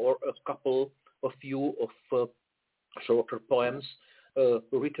poem, or a couple, a few of shorter poems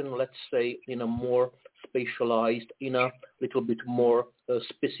written, let's say, in a more spatialized, in a little bit more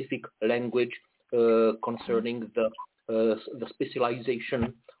specific language concerning the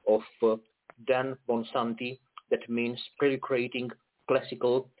specialization of Dan Bonsanti. That means creating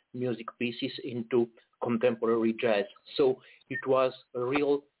classical music pieces into contemporary jazz. So it was a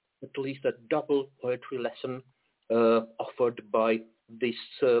real, at least a double poetry lesson offered by this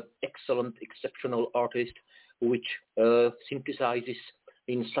excellent, exceptional artist, which synthesizes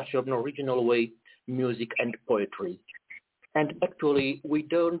in such an original way music and poetry. And actually, we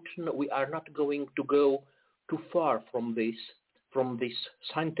are not going to go too far from this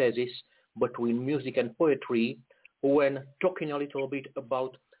synthesis between music and poetry when talking a little bit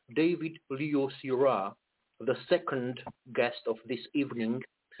about David Leo Sirois, the second guest of this evening,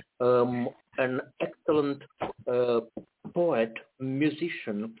 an excellent poet,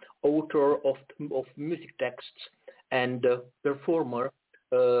 musician, author of music texts, and performer,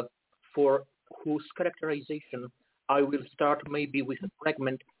 for whose characterization I will start maybe with a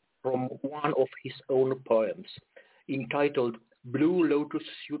fragment from one of his own poems, entitled Blue Lotus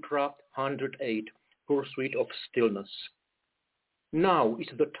Sutra 108, Pursuit of Stillness. Now is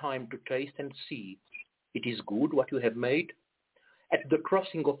the time to taste and see. It is good what you have made. At the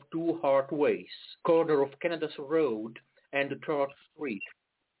crossing of two hard ways, corner of Canada's road and 3rd Street,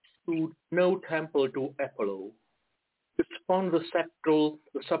 stood no temple to Apollo. It spun the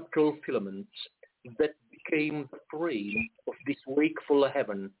subtle filaments that became the frame of this wakeful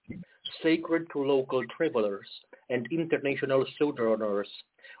heaven, sacred to local travelers and international sojourners,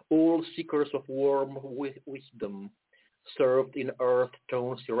 all seekers of warm wisdom, served in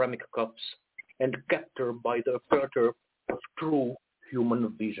earth-tone ceramic cups and captured by the aperture of true human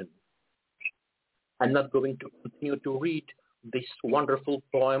vision. I'm not going to continue to read this wonderful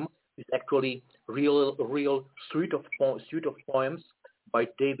poem. It's actually real suite of poems by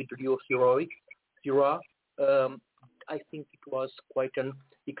David Leo Sirois. I think it was quite an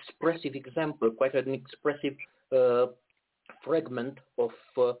expressive example, quite an expressive fragment of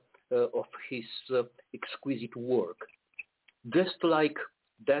his exquisite work. Just like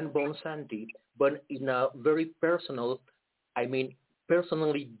Dan Bonsanti, but in a very personally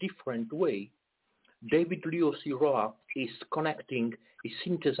different way, David Leo Sirois is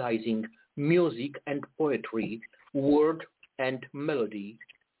synthesizing music and poetry, word and melody,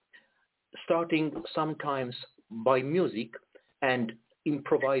 starting sometimes by music and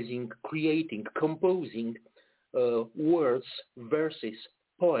improvising, creating, composing words, verses,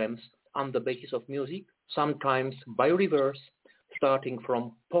 poems on the basis of music, sometimes by reverse, starting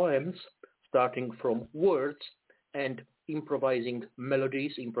from poems, starting from words, and improvising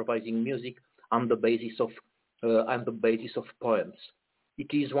melodies, improvising music on the basis of poems.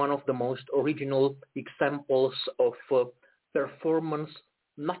 It is one of the most original examples of performance,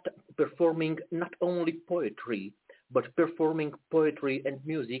 not performing not only poetry, but performing poetry and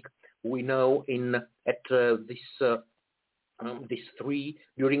music. We know during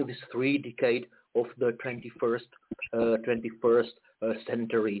this 3 decade of the 21st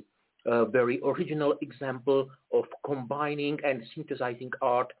century. A very original example of combining and synthesizing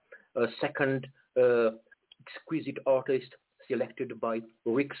art. A second exquisite artist selected by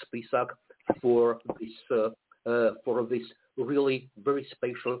Rick Spisak for this really very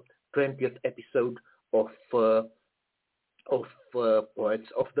special 20th episode of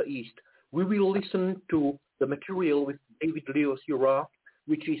Poets of the East. We will listen to the material with David Leo Sirois,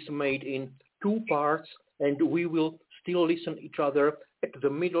 which is made in 2 parts, and we will still listen each other at the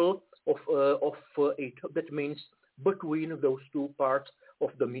middle of it. That means between those 2 parts of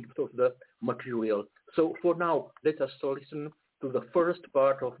the material. So for now, let us listen to the first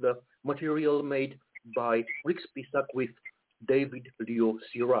part of the material made by Rick Spisak with David Leo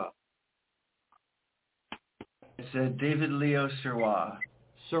Sirois. It's David Leo Sirois.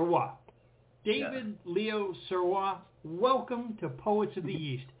 Sirois. David Leo Sirois, welcome to Poets of the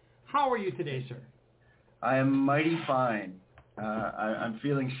East. How are you today, sir? I am mighty fine. I'm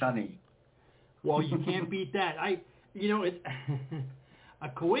feeling sunny. Well, you can't beat that. It's a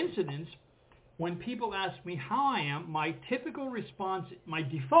coincidence. When people ask me how I am, my typical response, my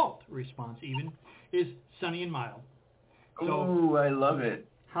default response even, is sunny and mild. So, I love it.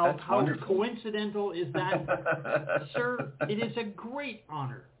 How coincidental is that? Sir, it is a great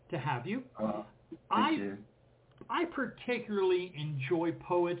honor to have you. Thank you. I particularly enjoy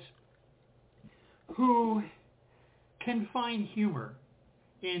poets who can find humor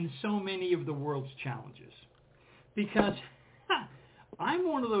in so many of the world's challenges. Because I'm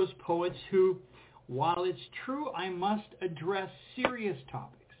one of those poets who, while it's true I must address serious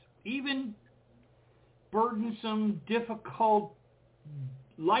topics, even burdensome, difficult,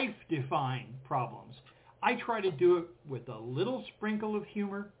 life-defying problems, I try to do it with a little sprinkle of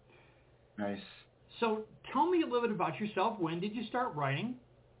humor. Nice. So tell me a little bit about yourself. When did you start writing?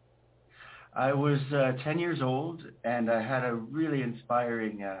 I was 10 years old, and I had a really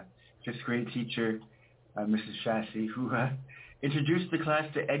inspiring fifth grade teacher, Mrs. Chassie, who introduced the class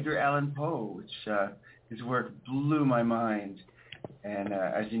to Edgar Allan Poe, which his work blew my mind. And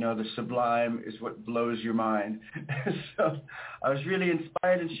as you know, the sublime is what blows your mind. So I was really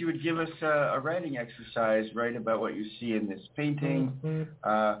inspired, and she would give us a writing exercise, write about what you see in this painting,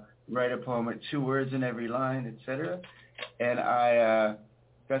 write a poem with 2 words in every line, etc. And I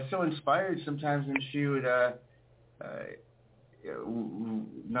got so inspired sometimes when she would,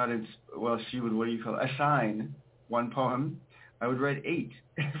 she would, assign one poem. I would write 8,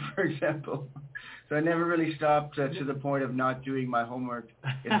 for example. So I never really stopped to the point of not doing my homework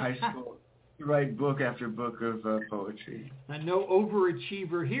in high school to write book after book of poetry. No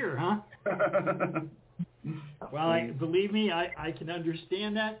overachiever here, huh? Well, believe me, I can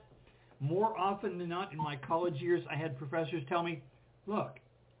understand that. More often than not in my college years, I had professors tell me, look,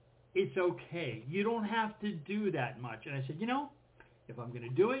 it's okay. You don't have to do that much. And I said, if I'm going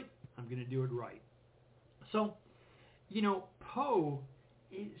to do it, I'm going to do it right. So, Poe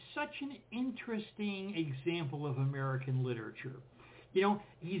is such an interesting example of American literature.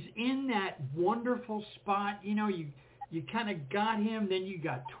 He's in that wonderful spot. You kind of got him. Then you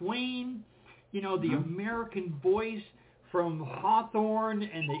got Twain, the American voice from Hawthorne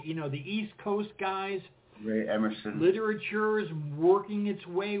and the East Coast guys. Ray Emerson. Literature is working its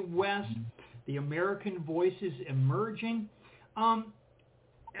way west. The American voice is emerging.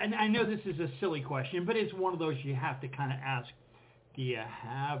 And I know this is a silly question, but it's one of those you have to kind of ask. Do you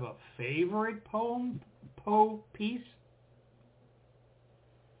have a favorite Poe piece?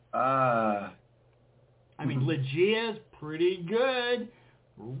 Leggia's pretty good.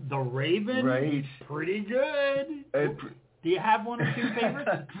 The Raven, right. Pretty good. Do you have one or two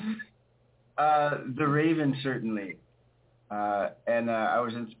favorites? The Raven, certainly. And I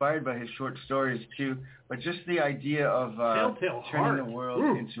was inspired by his short stories, too. But just the idea of turning the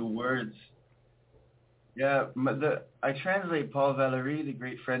world into words. Yeah, I translate Paul Valéry, the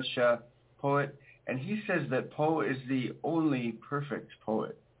great French poet, and he says that Poe is the only perfect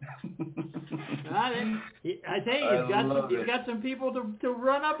poet. I tell you, you've got some people to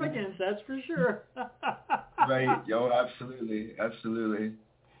run up against, that's for sure. Right. Oh, absolutely. Absolutely.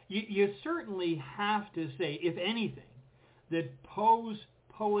 You certainly have to say, if anything, that Poe's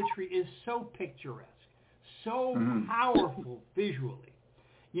poetry is so picturesque, so powerful visually.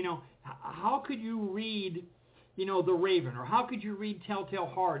 How could you read, The Raven, or how could you read Telltale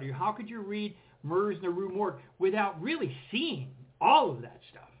Heart, or how could you read Murs in the Rue Morgue without really seeing all of that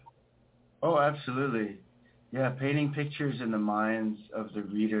stuff? Oh, absolutely. Yeah, painting pictures in the minds of the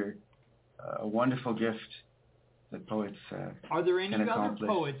reader, a wonderful gift that poets Are there any can other accomplish.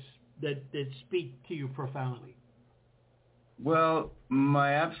 poets that speak to you profoundly? Well,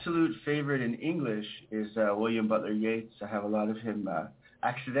 my absolute favorite in English is William Butler Yeats. I have a lot of him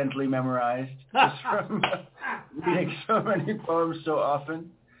accidentally memorized just from reading so many poems so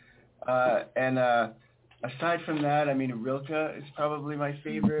often. And aside from that, Rilke is probably my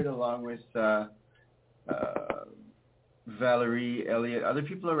favorite, along with Valerie, Eliot, other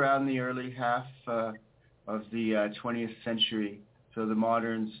people around the early half of the 20th century. So the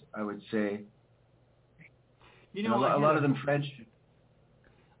moderns, I would say. A lot of them French.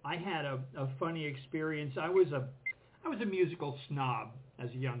 I had a funny experience. I was a musical snob as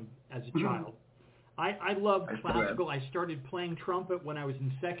a child. I love classical. I started playing trumpet when I was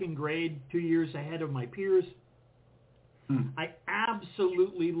in second grade, 2 years ahead of my peers. I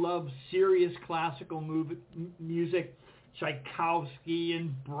absolutely love serious classical music, Tchaikovsky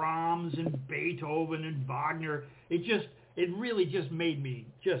and Brahms and Beethoven and Wagner. It really just made me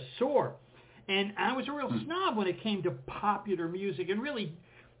just soar. And I was a real snob when it came to popular music. And really,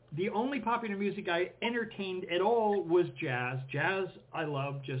 the only popular music I entertained at all was jazz. Jazz I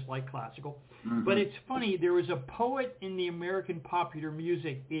love, just like classical. Mm-hmm. But it's funny, there was a poet in the American popular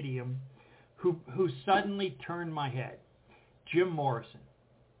music idiom who suddenly turned my head. Jim Morrison.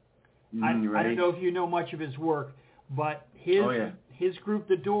 I don't know if you know much of his work, but his group,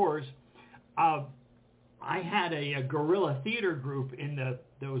 The Doors, I had a guerrilla theater group in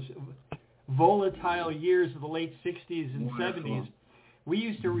those volatile years of the late 60s and 70s. We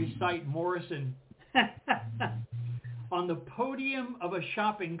used to recite Morrison on the podium of a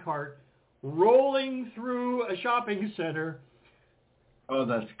shopping cart rolling through a shopping center. Oh,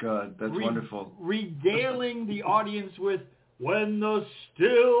 that's good. That's wonderful. Regaling the audience with "When the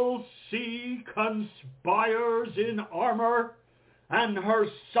still sea conspires in armor, and her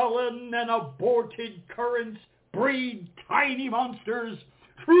sullen and aborted currents breed tiny monsters,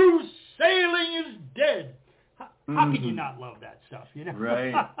 true sailing is dead." How could you not love that stuff, you know?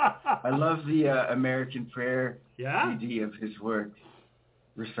 Right. I love the American Prayer CD of his work,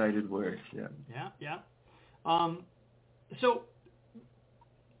 recited work. Yeah. So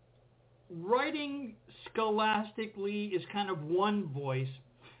writing scholastically is kind of one voice.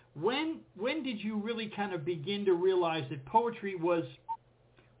 When did you really kind of begin to realize that poetry was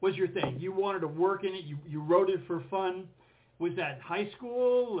your thing? You wanted to work in it. You wrote it for fun. Was that high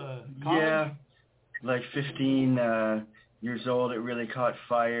school, college? Yeah, like 15 years old, it really caught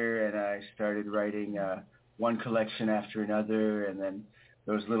fire, and I started writing one collection after another, and then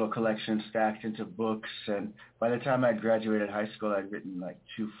those little collections stacked into books. And by the time I graduated high school, I'd written like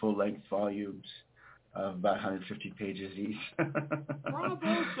 2 full-length volumes of about 150 pages each.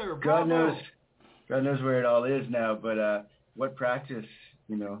 Bravo, sir! Bravo. God knows where it all is now, but what practice,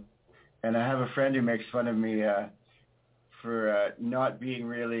 you know. And I have a friend who makes fun of me for not being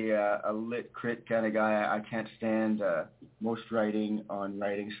really a lit crit kind of guy. I can't stand most writing,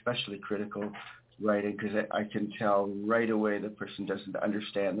 especially critical writing, because I can tell right away the person doesn't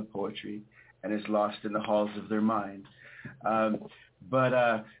understand the poetry and is lost in the halls of their mind. But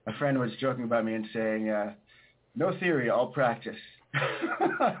a friend was joking about me and saying, no theory, all practice.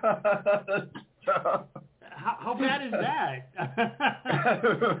 How bad is that?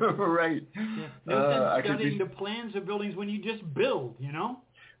 Right. Yeah. No sense studying the plans of buildings when you just build, you know?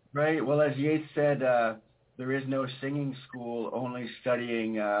 Right. Well, as Yeats said, there is no singing school, only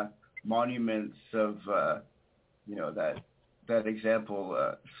studying monuments of, that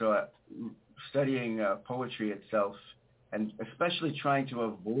example. So studying poetry itself, and especially trying to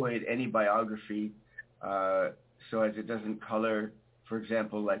avoid any biography so as it doesn't color, for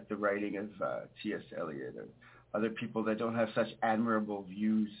example, like the writing of T.S. Eliot or other people that don't have such admirable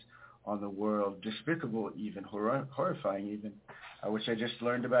views on the world, despicable even, horrifying even, which I just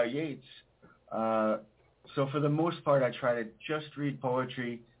learned about Yeats. So for the most part, I try to just read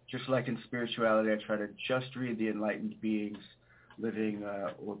poetry, just like in spirituality, I try to just read the enlightened beings living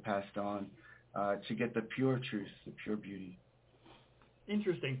or passed on to get the pure truth, the pure beauty.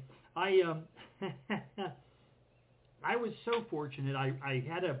 Interesting. I was so fortunate. I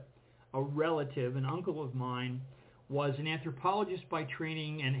had a relative, an uncle of mine, was an anthropologist by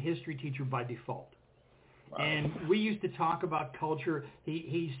training and a history teacher by default. Wow. And we used to talk about culture.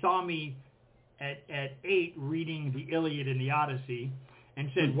 He saw me at 8 reading the Iliad and the Odyssey and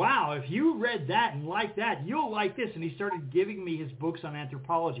said, wow, if you read that and like that, you'll like this. And he started giving me his books on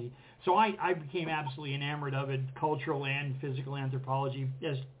anthropology. So I became absolutely enamored of it, cultural and physical anthropology,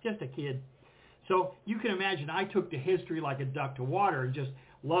 as just a kid. So you can imagine I took to history like a duck to water and just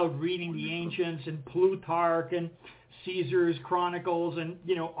loved reading the ancients and Plutarch and Caesar's Chronicles and,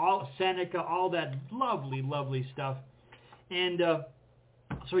 all Seneca, all that lovely, lovely stuff. And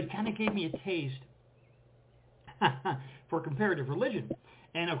so it kind of gave me a taste for comparative religion.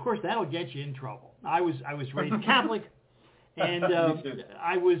 And, of course, that'll get you in trouble. I was raised Catholic, and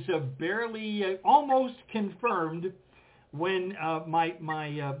I was barely, almost confirmed when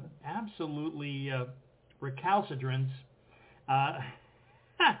my absolutely recalcitrance,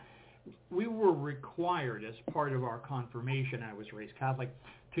 we were required as part of our confirmation, I was raised Catholic,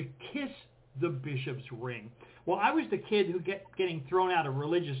 to kiss the bishop's ring. Well, I was the kid who getting thrown out of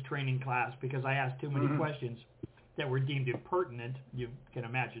religious training class because I asked too many questions that were deemed impertinent, you can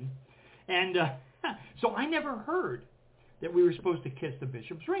imagine. And so I never heard that we were supposed to kiss the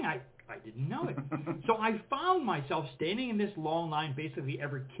bishop's ring. I didn't know it. So I found myself standing in this long line, basically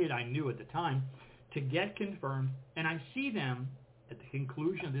every kid I knew at the time, to get confirmed, and I see them at the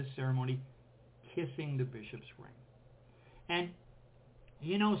conclusion of this ceremony kissing the bishop's ring. And,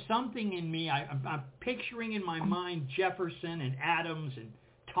 you know, something in me, I'm picturing in my mind Jefferson and Adams and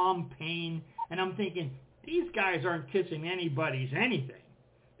Tom Paine, and I'm thinking, these guys aren't kissing anybody's anything.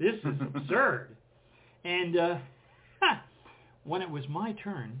 This is absurd. And when it was my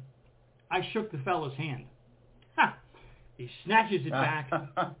turn, I shook the fellow's hand. He snatches it back,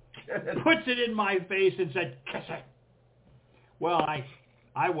 puts it in my face, and said, "Kiss it." Well,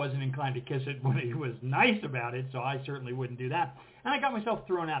 I wasn't inclined to kiss it when he was nice about it, so I certainly wouldn't do that. And I got myself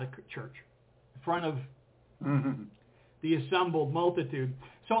thrown out of church in front of the assembled multitude.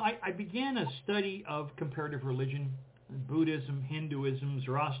 So I began a study of comparative religion, Buddhism, Hinduism,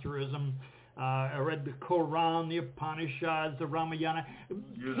 Zoroastrianism. I read the Quran, the Upanishads, the Ramayana.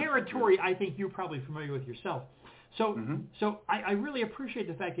 Territory I think you're probably familiar with yourself. So I really appreciate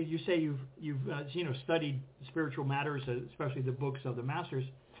the fact that you say you've studied spiritual matters, especially the books of the masters.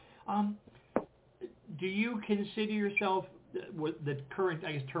 Do you consider yourself, the current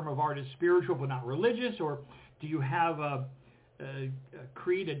term of art is spiritual but not religious, or do you have a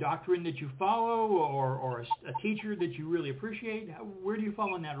creed, a doctrine that you follow, or a teacher that you really appreciate? Where do you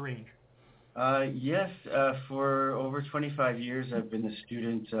fall in that range? Yes, for over 25 years I've been a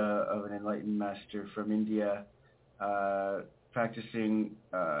student of an enlightened master from India, practicing,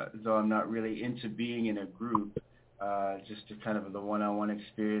 though I'm not really into being in a group, just a kind of the one-on-one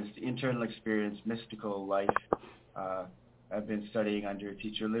experience, the internal experience, mystical life. I've been studying under a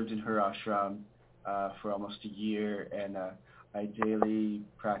teacher, lived in her ashram for almost a year, and I daily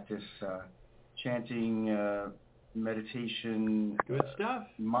practice chanting, meditation, good stuff,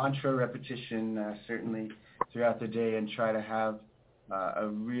 mantra repetition, certainly throughout the day, and try to have a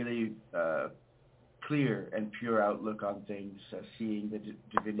really clear and pure outlook on things, seeing the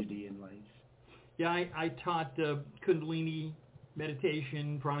divinity in life. Yeah, I taught Kundalini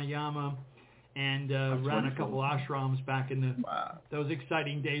meditation, pranayama, and ran a couple ashrams back in those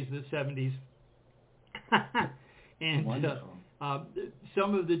exciting days of the 70s. And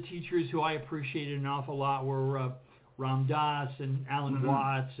some of the teachers who I appreciated an awful lot were Ram Dass and Alan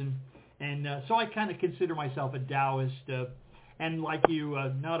Watts, and so I kind of consider myself a Taoist, and like you,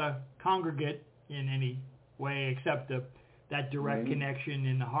 not a congregate in any way except that direct connection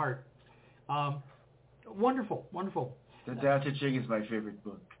in the heart. Wonderful. The Tao Te Ching is my favorite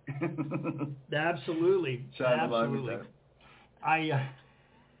book. Absolutely.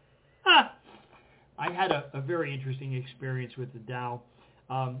 I had a very interesting experience with the Tao.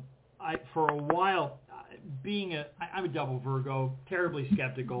 For a while, I'm a double Virgo, terribly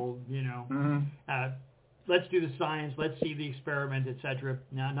skeptical, let's do the science, let's see the experiment, etc.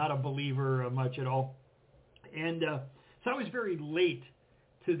 Not a believer much at all. And so I was very late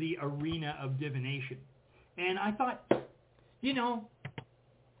to the arena of divination. And I thought,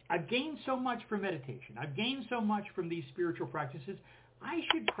 I've gained so much from meditation. I've gained so much from these spiritual practices. I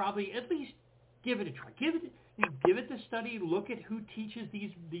should probably at least give it a try. Give it the study. Look at who teaches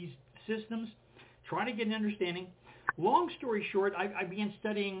these systems. Try to get an understanding. Long story short, I began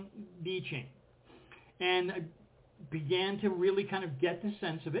studying the I Ching, and I began to really kind of get the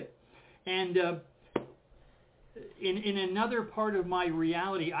sense of it. And in another part of my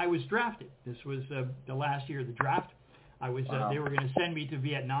reality, I was drafted. This was the last year of the draft. I was. They were going to send me to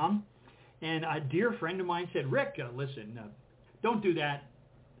Vietnam, and a dear friend of mine said, "Rick, listen, don't do that.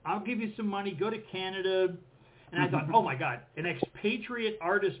 I'll give you some money. Go to Canada." And I thought, "Oh my God, an expatriate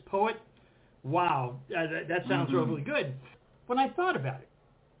artist poet? Wow, that sounds really good." When I thought about it,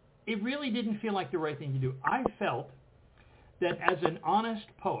 it really didn't feel like the right thing to do. I felt that as an honest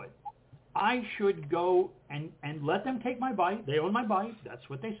poet, I should go and let them take my bite. They own my bite. That's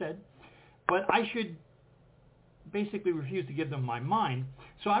what they said. But I should basically refuse to give them my mind.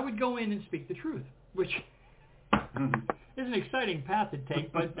 So I would go in and speak the truth, which is an exciting path to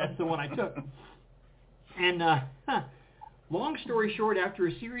take, but that's the one I took. And long story short, after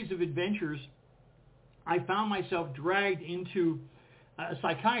a series of adventures, I found myself dragged into a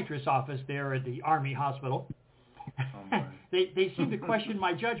psychiatrist's office there at the Army Hospital. They seemed to question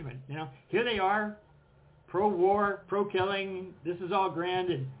my judgment. Here they are, pro-war, pro-killing. This is all grand,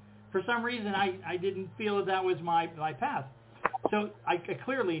 and for some reason I didn't feel that was my path. So I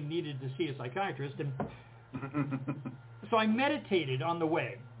clearly needed to see a psychiatrist, and so I meditated on the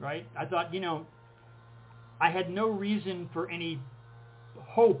way. Right? I thought, I had no reason for any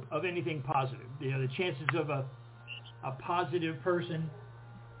hope of anything positive. The chances of a positive person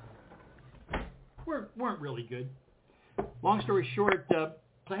weren't really good. long story short,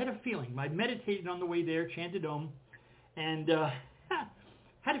 I had a feeling. I meditated on the way there, chanted Om, and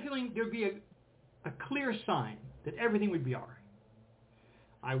had a feeling there would be a clear sign that everything would be all right.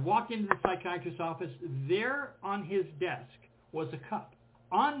 I walked into the psychiatrist's office. There on his desk was a cup.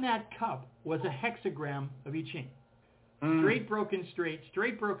 On that cup was a hexagram of I Ching. Straight, broken, straight,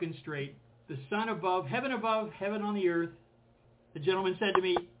 straight, broken, straight. The sun above, heaven on the earth. The gentleman said to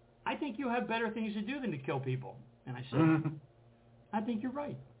me, I think you have better things to do than to kill people. And I said, I think you're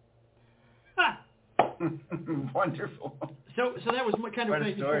right. Wonderful. So that was kind of what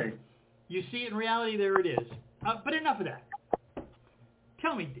a story. You see it in reality, there it is. But enough of that.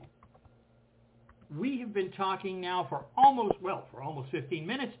 Tell me, we have been talking now for almost 15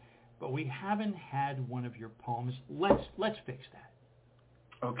 minutes, but we haven't had one of your poems. Let's fix that.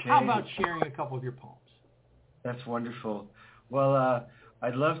 Okay. How about sharing a couple of your poems? That's wonderful. Well,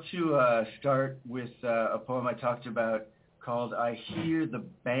 I'd love to start with a poem I talked about called "I Hear the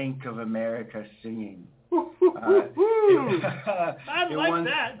Bank of America Singing." I like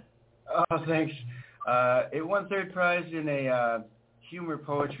that. Oh, thanks. It won third prize in a humor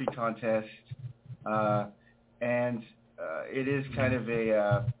poetry contest, and it is kind of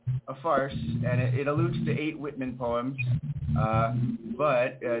a farce, and it alludes to 8 Whitman poems,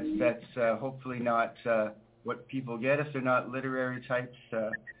 but that's hopefully not what people get if they're not literary types.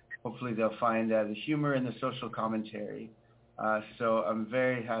 Hopefully they'll find the humor and the social commentary. So I'm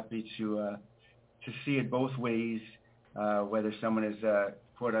very happy to see it both ways, whether someone is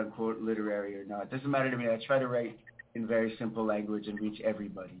quote-unquote literary or not. It doesn't matter to me. I try to write in very simple language and reach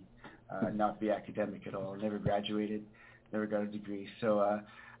everybody, not be academic at all. Never graduated, never got a degree. So,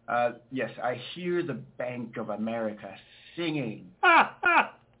 yes, I hear the Bank of America singing.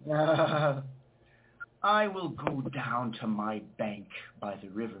 I will go down to my bank by the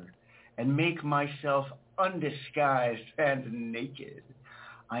river and make myself undisguised and naked.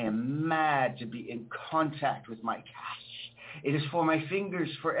 I am mad to be in contact with my cash. It is for my fingers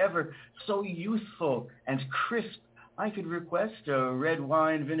forever, so youthful and crisp, I could request a red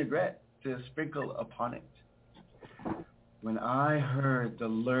wine vinaigrette to sprinkle upon it. When I heard the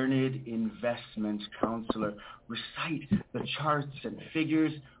learned investment counselor recite the charts and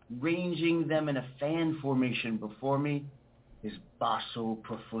figures, ranging them in a fan formation before me, his basso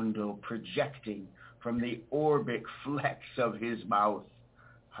profundo projecting from the orbic flex of his mouth,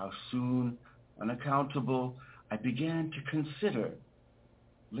 how soon, unaccountable, I began to consider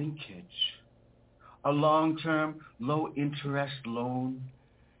linkage. A long-term, low-interest loan,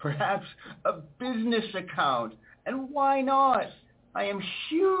 perhaps a business account, and why not? I am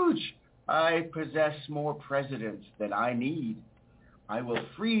huge. I possess more presidents than I need. I will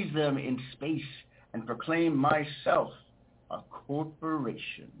freeze them in space and proclaim myself a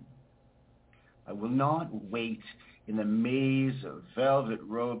corporation. I will not wait in the maze of velvet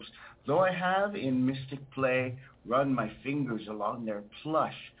robes, though I have in mystic play run my fingers along their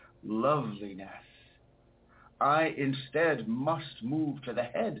plush loveliness. I instead must move to the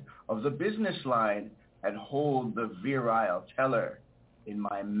head of the business line and hold the virile teller in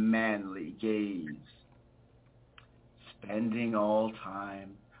my manly gaze. Spending all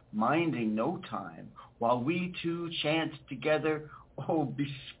time, minding no time, while we two chant together, oh,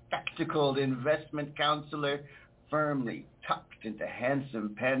 bespectacled investment counselor, firmly tucked into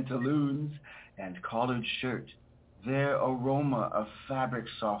handsome pantaloons and collared shirt, their aroma of fabric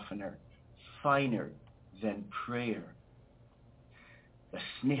softener, finer than prayer. The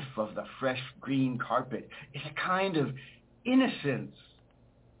sniff of the fresh green carpet is a kind of innocence.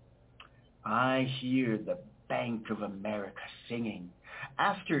 I hear the Bank of America singing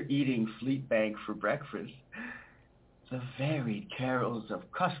after eating Fleet Bank for breakfast. The varied carols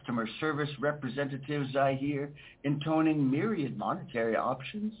of customer service representatives I hear intoning myriad monetary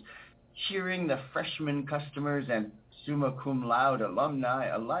options, cheering the freshman customers and summa cum laude alumni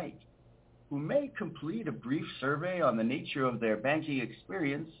alike, who may complete a brief survey on the nature of their banking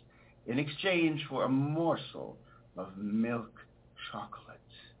experience in exchange for a morsel of milk chocolate.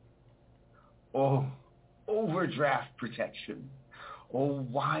 Oh, overdraft protection. Oh,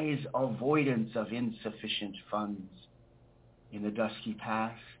 wise avoidance of insufficient funds. In the dusky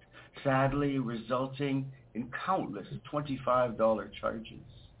past, sadly resulting in countless $25 charges.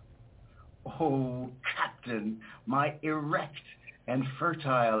 Oh, Captain, my erect and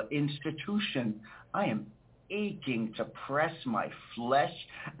fertile institution, I am aching to press my flesh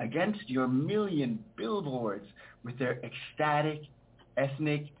against your million billboards with their ecstatic,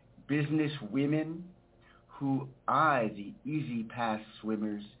 ethnic business women, who eye the easy pass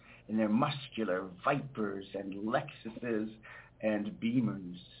swimmers in their muscular Vipers and Lexuses and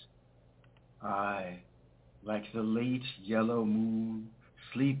Beamers. I like the late yellow moon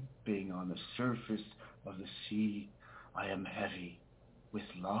sleeping on the surface of the sea. I am heavy with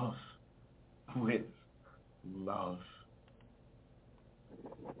love, with love.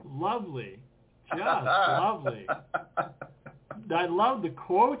 Lovely. Just lovely. I love the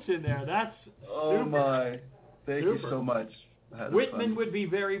quotes in there. That's oh super. My. Thank Super. you so much. Whitman would be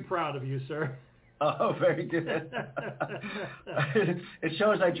very proud of you, sir. Oh, very good. It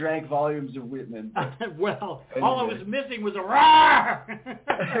shows I drank volumes of Whitman. Well, anyway. All I was missing was a roar.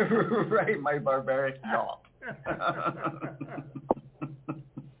 Right, my barbaric yelp.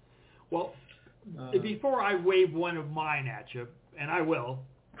 Well, before I wave one of mine at you, and I will.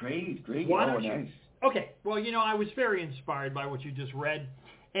 Great. Why don't nice. You? Okay. Well, I was very inspired by what you just read,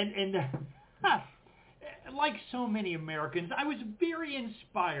 and like so many Americans, I was very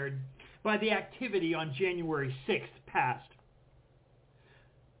inspired by the activity on January 6th past.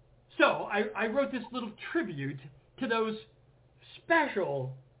 So I wrote this little tribute to those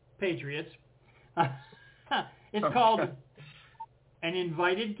special patriots. It's called An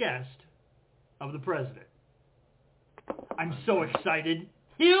Invited Guest of the President. I'm so excited.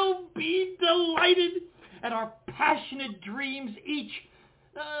 He'll be delighted at our passionate dreams, each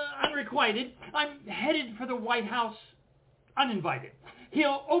unrequited. I'm headed for the White House uninvited.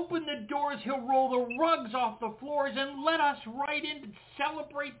 He'll open the doors, he'll roll the rugs off the floors and let us right in to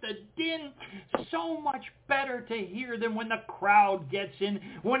celebrate the din. So much better to hear than when the crowd gets in,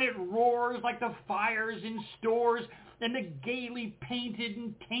 when it roars like the fires in stores and the gaily painted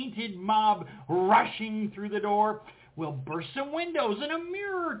and tainted mob rushing through the door. We'll burst some windows and a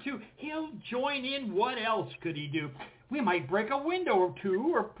mirror or two. He'll join in. What else could he do? We might break a window or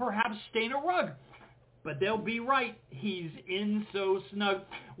two or perhaps stain a rug. But they'll be right. He's in so snug.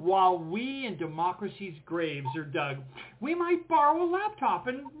 While we in democracy's graves are dug, we might borrow a laptop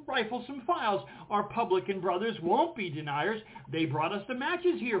and rifle some files. Our publican brothers won't be deniers. They brought us the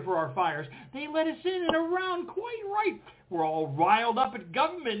matches here for our fires. They let us in and around quite right. We're all riled up at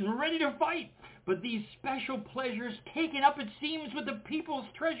government and ready to fight. But these special pleasures taken up, it seems, with the people's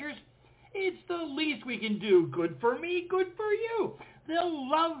treasures, it's the least we can do. Good for me, good for you. They'll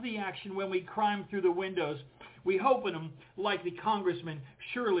love the action when we climb through the windows. We hope in them, like the congressman,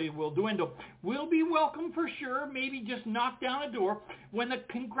 surely will dwindle. We'll be welcome for sure, maybe just knock down a door. When the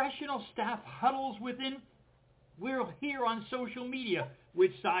congressional staff huddles within, we'll hear on social media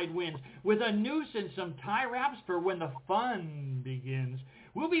which side wins, with a noose and some tie wraps for when the fun begins.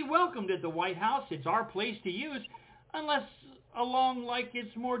 We'll be welcomed at the White House. It's our place to use, unless along like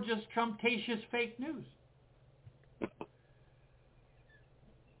it's more just Trumptatious fake news.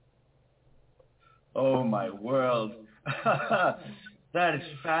 Oh, my world. That is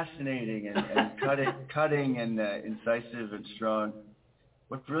fascinating and cutting and incisive and strong.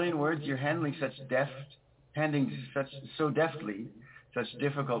 What brilliant words you're handling so deftly, such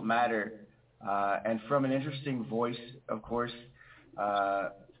difficult matter, and from an interesting voice, of course.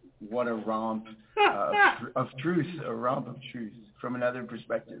 What a romp of truth, a romp of truth from another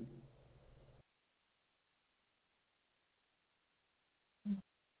perspective.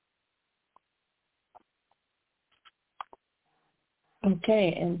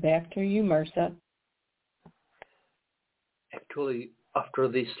 Okay, and back to you, Mircea. Actually, after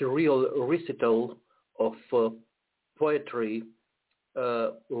this real recital of poetry,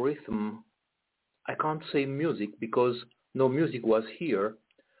 rhythm, I can't say music because no music was here,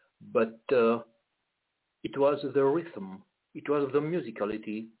 but it was the rhythm, it was the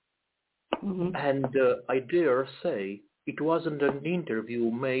musicality, and I dare say it wasn't an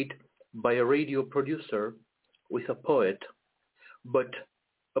interview made by a radio producer with a poet, but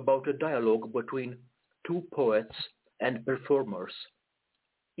about a dialogue between two poets and performers.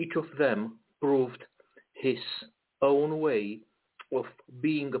 Each of them proved his own way of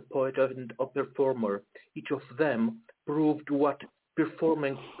being a poet and a performer. Each of them proved what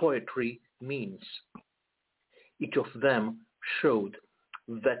performing poetry means. Each of them showed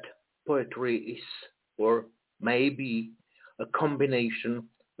that poetry is, or maybe, a combination,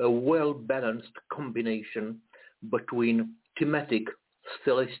 a well-balanced combination between thematic,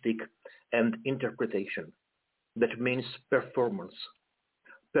 stylistic, and interpretation. That means performance.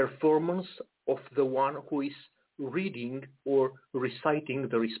 Performance of the one who is reading or reciting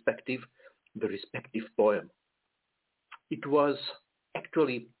the respective poem. It was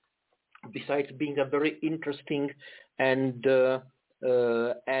actually, besides being a very interesting and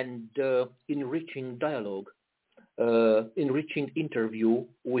enriching dialogue, enriching interview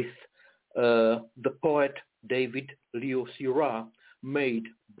with the poet David Leo Sirois, made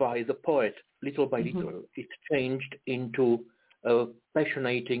by the poet, little by little, it changed into a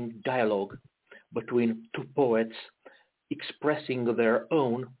passionating dialogue between two poets expressing their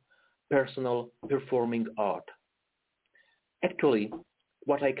own personal performing art. Actually,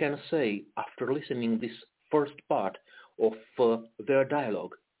 what I can say after listening this first part of their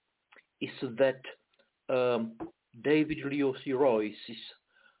dialogue is that David Leo Sirois'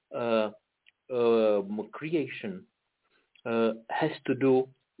 creation has to do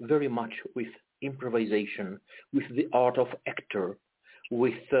very much with improvisation, with the art of actor,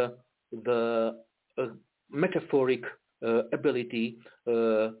 with the metaphoric ability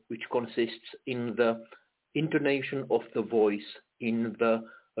which consists in the intonation of the voice, in the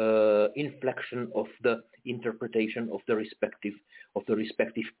inflection of the interpretation of the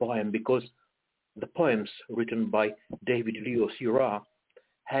respective poem, because the poems written by David Leo Sirois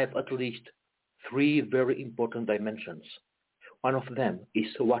have at least three very important dimensions. One of them is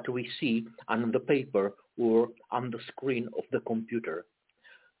what we see on the paper or on the screen of the computer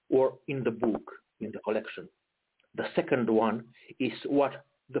or in the book, in the collection. The second one is what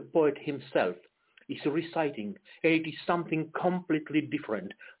the poet himself is reciting, and it is something completely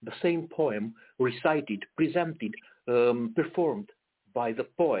different. The same poem recited, presented, performed by the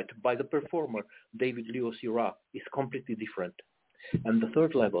poet, by the performer, David Leo Sirois, is completely different. And the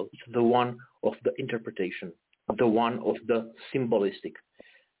third level is the one of the interpretation, the one of the symbolistic.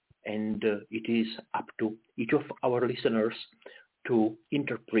 And it is up to each of our listeners to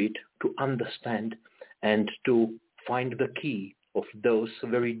interpret, to understand, and to find the key of those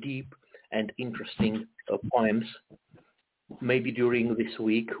very deep and interesting poems, maybe during this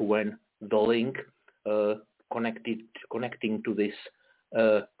week when the link connecting to this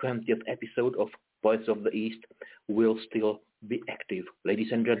 20th episode of Voice of the East will still be active.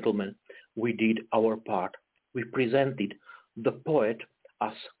 Ladies and gentlemen, we did our part. We presented the poet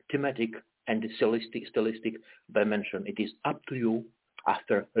as thematic and stylistic dimension. It is up to you,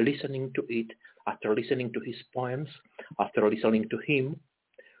 after listening to it, after listening to his poems, after listening to him,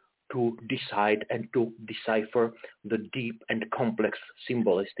 to decide and to decipher the deep and complex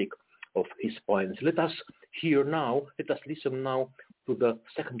symbolistic of his poems. Let us listen now to the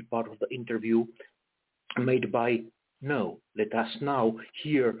second part of the interview made by let us now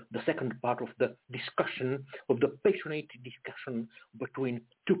hear the second part of the discussion, of the passionate discussion between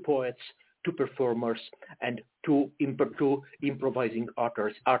two poets, two performers, and two improvising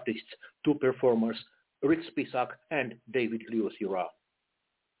artists, two performers, Rick Spisak and David Leo Sirois.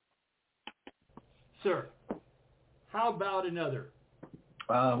 Sir, how about another?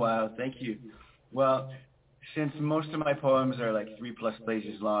 Oh, wow, thank you. Well, since most of my poems are like 3+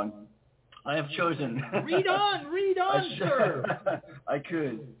 pages long, I have chosen... Read on, sir! I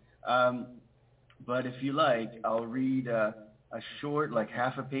could. But if you like, I'll read a short, like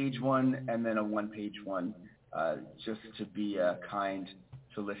half a page one, and then a 1-page one, just to be kind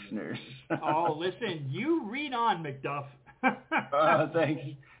to listeners. Oh, listen, you read on, McDuff.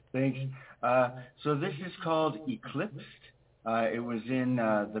 Thanks. So this is called Eclipsed. It was in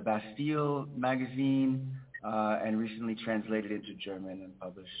the Bastille magazine and recently translated into German and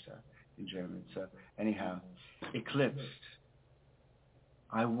published in German. So anyhow, Eclipsed.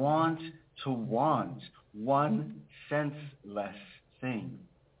 I want to want one senseless thing.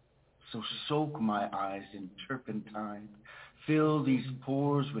 So soak my eyes in turpentine, fill these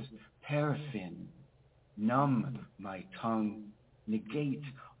pores with paraffin, numb my tongue, negate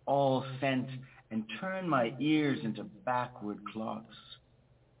all scent, and turn my ears into backward clocks.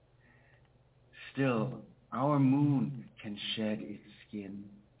 Still, our moon can shed its skin,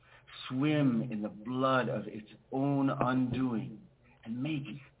 swim in the blood of its own undoing, and make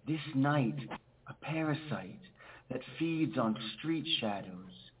this night a parasite that feeds on street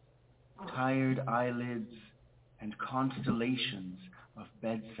shadows, tired eyelids, and constellations of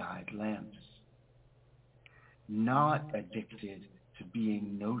bedside lamps. Not addicted to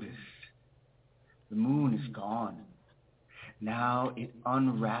being noticed. The moon is gone. Now it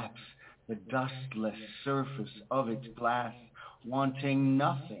unwraps the dustless surface of its glass, wanting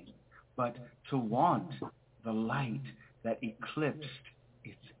nothing but to want the light that eclipsed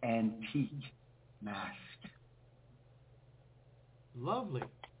its antique mask. Lovely.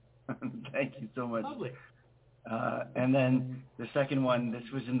 Thank you so much. Lovely. And then the second one, this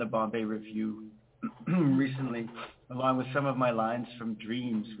was in the Bombay Review recently, along with some of my lines from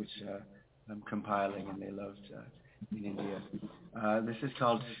Dreams, which I'm compiling and they loved in India. This is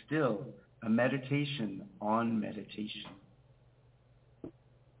called Still, a meditation on meditation.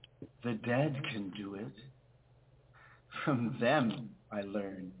 The dead can do it. From them I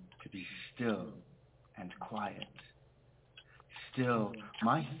learn to be still and quiet. Still,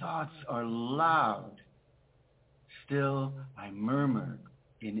 my thoughts are loud. Still, I murmur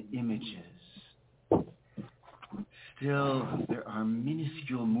in images. Still, there are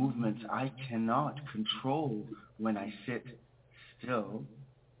minuscule movements I cannot control when I sit still.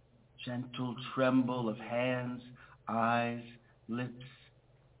 Gentle tremble of hands, eyes, lips,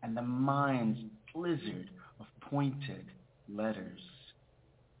 and the mind's blizzard of pointed letters.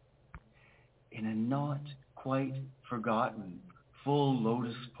 In a not quite forgotten, full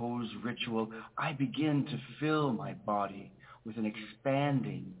lotus pose ritual, I begin to fill my body with an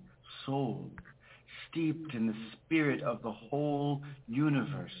expanding soul, steeped in the spirit of the whole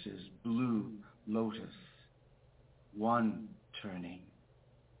universe's blue lotus. One turning.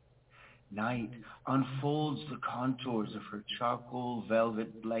 Night unfolds the contours of her charcoal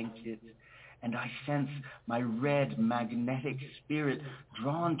velvet blanket, and I sense my red magnetic spirit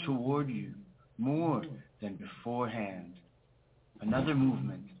drawn toward you more than beforehand. Another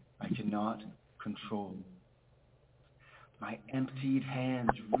movement I cannot control. My emptied hands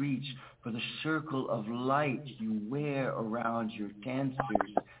reach for the circle of light you wear around your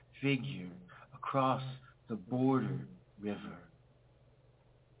dancer's figure across the border river.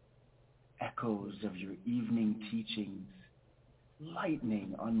 Echoes of your evening teachings,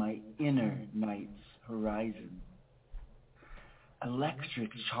 lightning on my inner night's horizon. Electric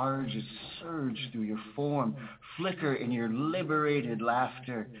charges surge through your form, flicker in your liberated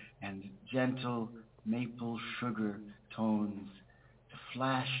laughter, and gentle maple sugar tones to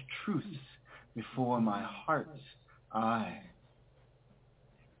flash truths before my heart's eye.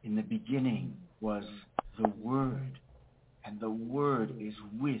 In the beginning was the Word, and the Word is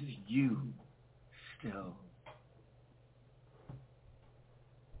with you still.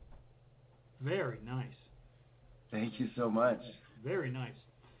 Very nice. Thank you so much. Very nice.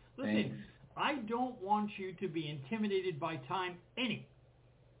 Listen, Thanks. I don't want you to be intimidated by time any.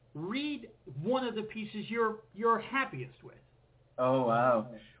 Read one of the pieces you're happiest with. Oh, wow.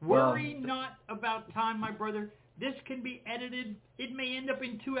 Worry not about time, my brother. This can be edited. It may end up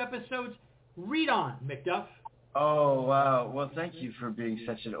in 2 episodes. Read on, McDuff. Oh, wow. Well, thank you for being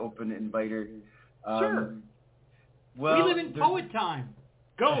such an open inviter. Sure. Well, we live in poet time.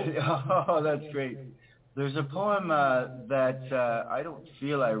 Go. Oh, that's great. There's a poem that I don't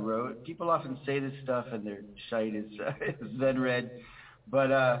feel I wrote. People often say this stuff and their shite is then read, but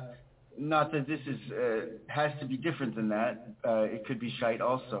not that this is has to be different than that. It could be shite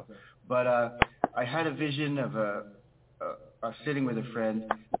also. But I had a vision of I was sitting with a friend.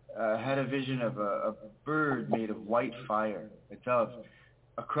 Had a vision of a bird made of white fire, a dove,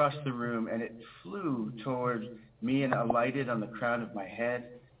 across the room, and it flew toward me and alighted on the crown of my head,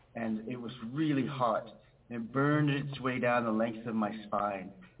 and it was really hot. It burned its way down the length of my spine,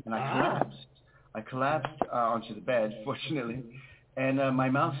 and I collapsed. I collapsed onto the bed, fortunately, and my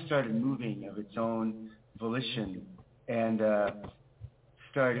mouth started moving of its own volition, and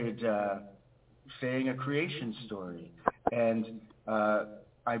started saying a creation story, and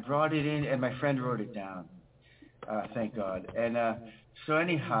I brought it in, and my friend wrote it down, thank God. And so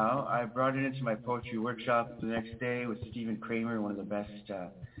anyhow, I brought it into my poetry workshop the next day with Stephen Kramer, one of the best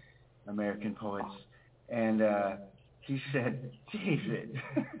American poets. And he said, David,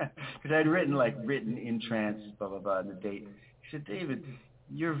 because I'd written in trance, blah, blah, blah, on the date. He said, David,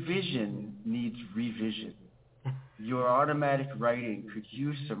 your vision needs revision. Your automatic writing could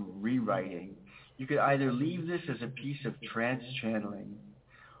use some rewriting. You could either leave this as a piece of trance channeling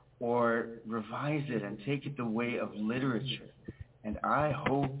or revise it and take it the way of literature. And I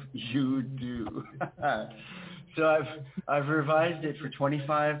hope you do. So I've revised it for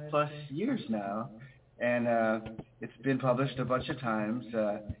 25 plus years now, and it's been published a bunch of times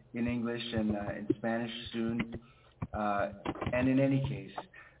in English and in Spanish soon. And in any case,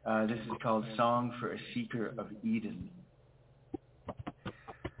 this is called Song for a Seeker of Eden.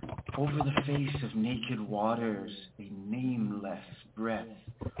 Over the face of naked waters, a nameless breath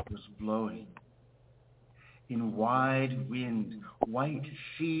was blowing. In wide wind, white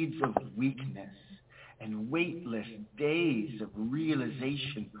seeds of weakness and weightless days of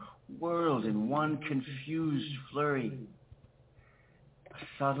realization whirled in one confused flurry. A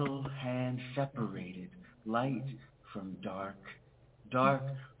subtle hand separated light from dark, dark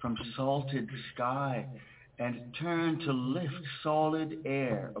from salted sky, and turned to lift solid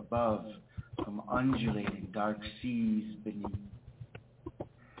air above from undulating dark seas beneath.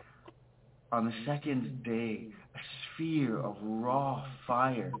 On the second day, a sphere of raw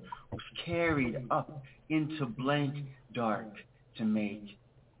fire was carried up into blank dark to make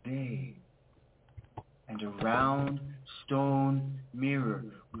day. And a round stone mirror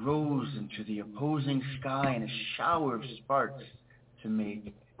rose into the opposing sky in a shower of sparks to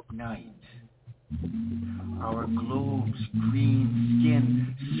make night. Our globe's green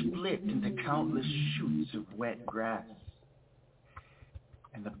skin split into countless shoots of wet grass,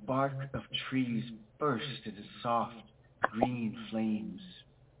 and the bark of trees burst into soft green flames.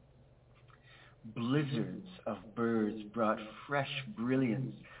 Blizzards of birds brought fresh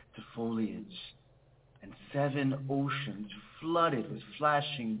brilliance to foliage, and 7 oceans flooded with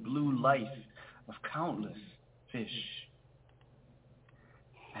flashing blue life of countless fish.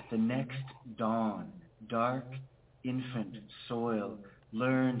 At the next dawn, dark infant soil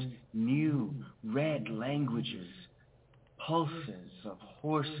learned new red languages, pulses of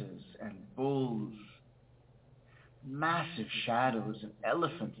horses and bulls. Massive shadows of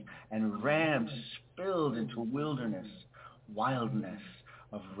elephants and rams spilled into wilderness, wildness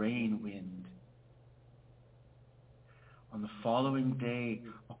of rain wind. On the following day,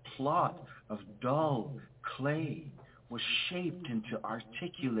 a plot of dull clay was shaped into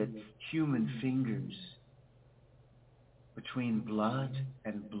articulate human fingers. Between blood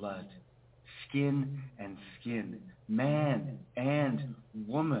and blood, skin and skin, man and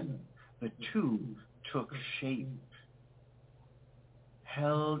woman, the two took shape.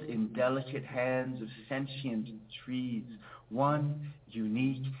 Held in delicate hands of sentient trees, one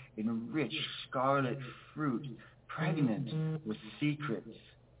unique in rich scarlet fruit, pregnant with secrets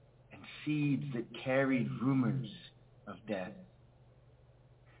and seeds that carried rumors of death.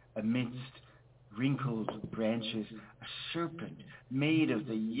 Amidst wrinkled branches, a serpent made of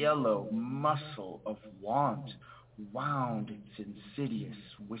the yellow muscle of want wound its insidious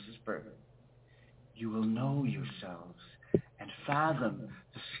whisper. You will know yourselves and fathom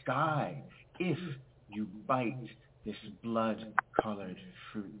the sky if you bite this blood-colored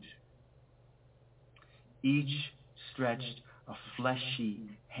fruit. Each stretched a fleshy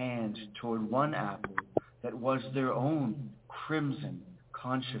hand toward one apple that was their own crimson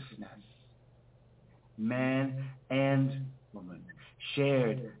consciousness. Man and woman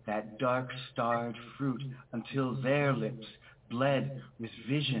shared that dark-starred fruit until their lips bled with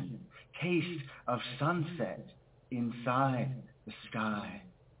vision, taste of sunset inside the sky.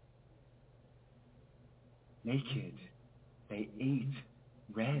 Naked, they ate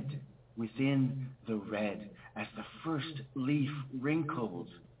red within the red as the first leaf wrinkled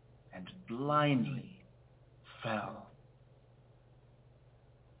and blindly fell.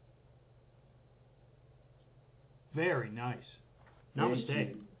 Very nice.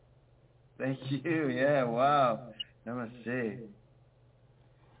 Namaste. Thank you. Yeah, wow. Namaste.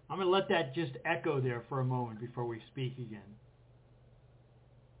 I'm going to let that just echo there for a moment before we speak again.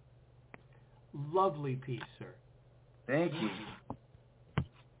 Lovely piece, sir. Thank you.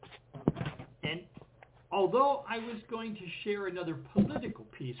 And although I was going to share another political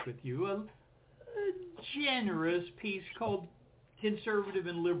piece with you, a generous piece called Conservative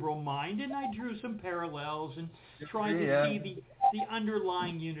and Liberal Mind, and I drew some parallels and tried to see the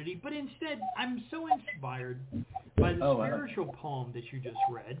underlying unity, but instead I'm so inspired by the spiritual poem that you just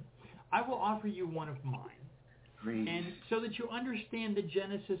read, I will offer you one of mine. Great. And so that you understand the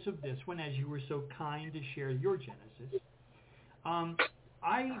genesis of this one, as you were so kind to share your genesis.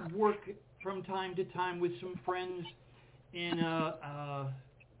 I work from time to time with some friends in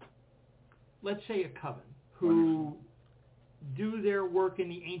let's say a coven, who do their work in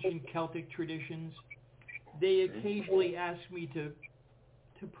the ancient Celtic traditions. They occasionally ask me to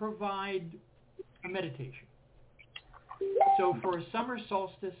provide a meditation. So for a summer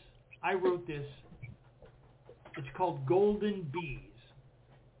solstice, I wrote this. It's called Golden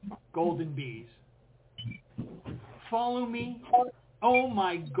Bees. Golden Bees. Follow me, oh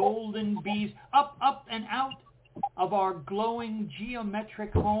my golden bees, up, up, and out of our glowing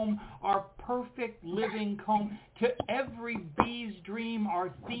geometric home, our perfect living comb, to every bee's dream,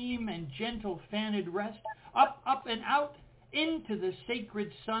 our theme and gentle fanted rest, up, up, and out, into the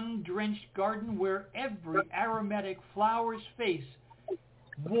sacred sun-drenched garden where every aromatic flower's face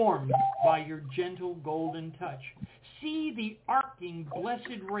warmed by your gentle golden touch. See the arcing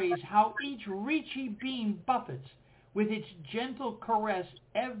blessed rays, how each reachy beam buffets with its gentle caress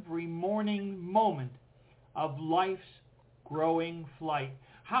every morning moment of life's growing flight.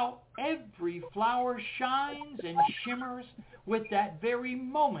 How every flower shines and shimmers with that very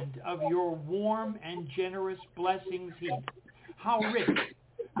moment of your warm and generous blessings heat. How rich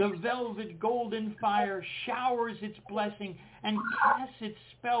the velvet golden fire showers its blessing and casts its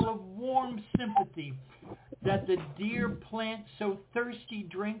spell of warm sympathy that the dear plants so thirsty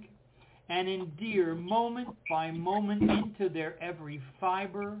drink and endear moment by moment into their every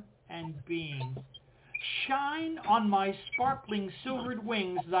fiber and being. Shine on my sparkling silvered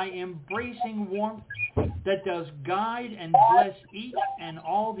wings thy embracing warmth that does guide and bless each and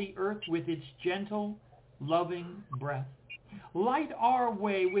all the earth with its gentle, loving breath. Light our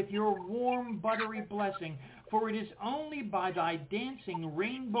way with your warm, buttery blessing, for it is only by thy dancing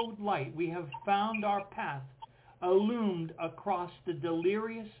rainbowed light we have found our path, illumined across the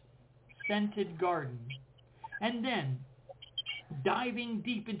delirious, scented garden. And then, diving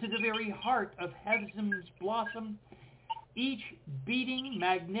deep into the very heart of heaven's blossom, each beating,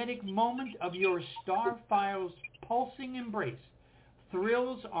 magnetic moment of your star-file's pulsing embrace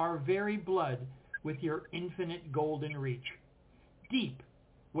thrills our very blood with your infinite golden reach. Deep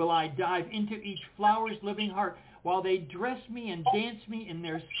will I dive into each flower's living heart, while they dress me and dance me in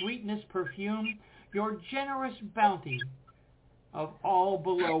their sweetness perfume. Your generous bounty of all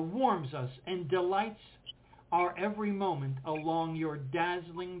below warms us and delights our every moment along your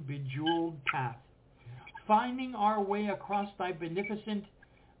dazzling, bejeweled path. Finding our way across thy beneficent,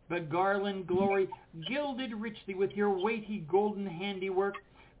 begarland glory, gilded richly with your weighty golden handiwork,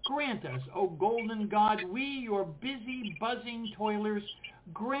 grant us, O golden God, we, your busy, buzzing toilers,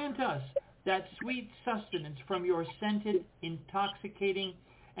 grant us that sweet sustenance from your scented, intoxicating,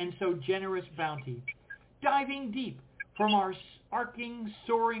 and so generous bounty. Diving deep from our arcing,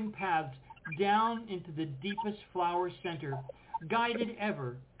 soaring paths down into the deepest flower center, guided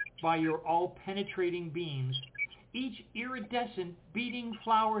ever by your all-penetrating beams, each iridescent, beating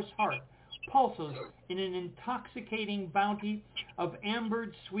flower's heart pulses in an intoxicating bounty of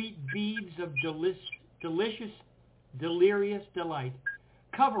ambered sweet beads of delicious, delirious delight.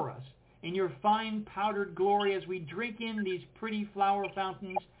 Cover us in your fine powdered glory as we drink in these pretty flower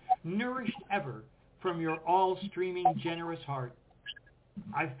fountains, nourished ever from your all-streaming generous heart.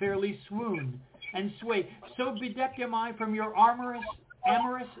 I fairly swoon and sway, so bedecked am I from your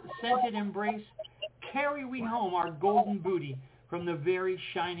amorous, scented embrace. Carry we home our golden booty from the very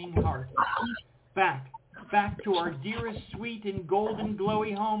shining heart. Back to our dearest sweet and golden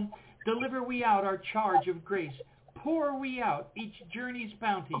glowy home, deliver we out our charge of grace. Pour we out each journey's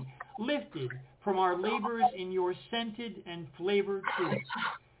bounty, lifted from our labors in your scented and flavored truth.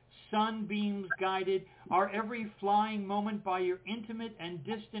 Sunbeams guided, our every flying moment by your intimate and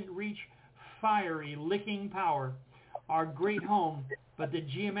distant reach, fiery licking power. Our great home, but the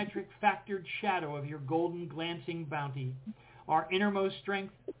geometric factored shadow of your golden glancing bounty. Our innermost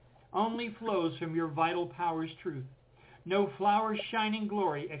strength only flows from your vital power's truth. No flower's shining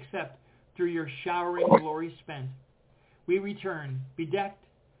glory except through your showering glory spent. We return, bedecked,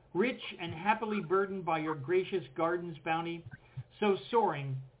 rich and happily burdened by your gracious garden's bounty, so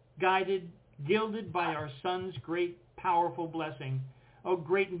soaring, guided, gilded by our sun's great, powerful blessing. O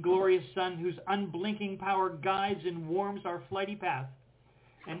great and glorious sun, whose unblinking power guides and warms our flighty path,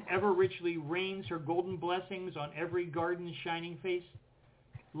 and ever richly rains her golden blessings on every garden's shining face.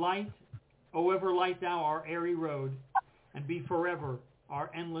 Light, O ever light thou our airy road, and be forever our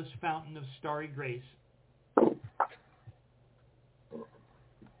endless fountain of starry grace.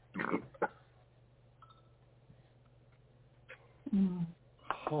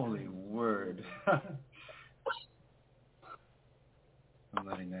 Holy word. I'm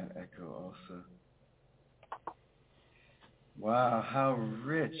letting that echo also. Wow, how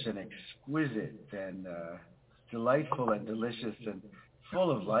rich and exquisite and delightful and delicious and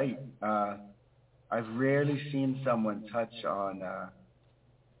full of light. I've rarely seen someone touch on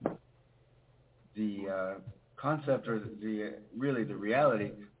the concept or the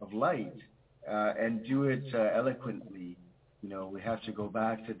reality of light and do it eloquently. You know, we have to go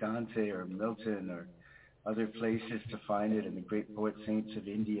back to Dante or Milton or other places to find it, and the great poet saints of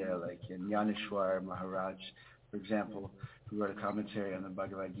India, like in Yaneshwar Maharaj, for example, who wrote a commentary on the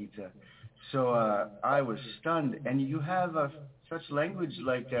Bhagavad Gita. So I was stunned. And you have such language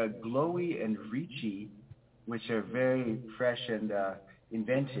like glowy and reachy, which are very fresh and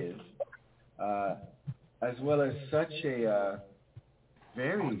inventive, as well as such a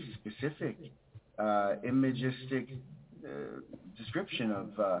very specific imagistic description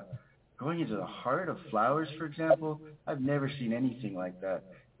of going into the heart of flowers, for example. I've never seen anything like that.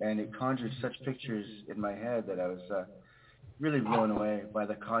 And it conjured such pictures in my head that I was really blown away by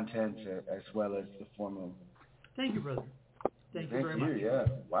the content as well as the formal. Thank you, brother. Thank you very much. Yeah,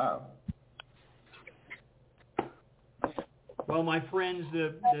 wow. Well, my friends,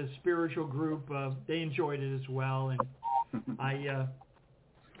 the spiritual group, they enjoyed it as well. And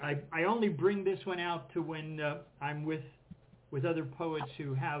I only bring this one out to when I'm with other poets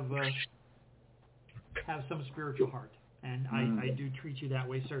who have some spiritual heart. And I do treat you that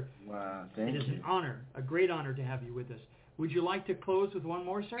way, sir. Wow, thank you. It is an honor, a great honor to have you with us. Would you like to close with one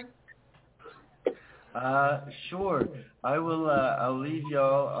more, sir? Sure. I will. I'll leave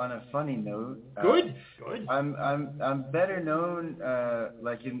y'all on a funny note. Good. I'm better known,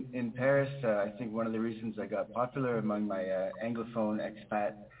 like in Paris. I think one of the reasons I got popular among my Anglophone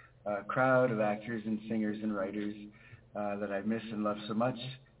expat crowd of actors and singers and writers that I miss and love so much,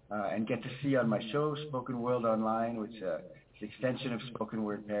 and get to see on my show, Spoken World Online, which is an extension of Spoken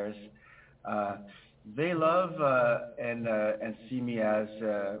Word Paris. They love and see me as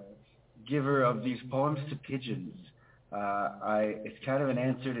giver of these poems to pigeons. It's kind of an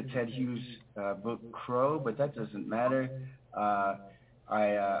answer to Ted Hughes' book Crow, but that doesn't matter.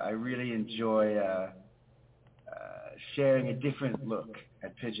 I really enjoy sharing a different look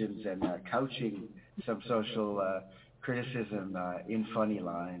at pigeons and couching some social criticism in funny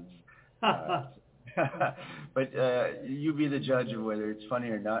lines. But you be the judge of whether it's funny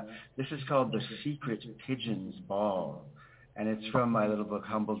or not. This is called The Secret Pigeon's Ball, and it's from my little book,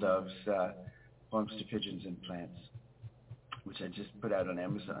 Humble Doves, Poems to Pigeons and Plants, which I just put out on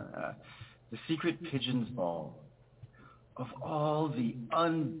Amazon. The Secret Pigeon's Ball. Of all the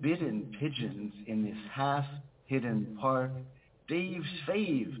unbidden pigeons in this half-hidden park, Dave's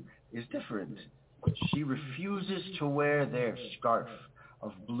fave is different. She refuses to wear their scarf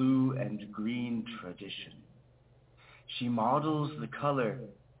of blue and green tradition. She models the color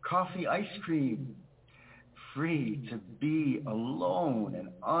coffee ice cream, free to be alone and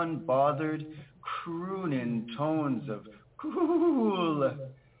unbothered, crooning tones of cool.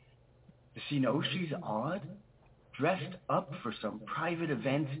 Does she know she's odd? Dressed up for some private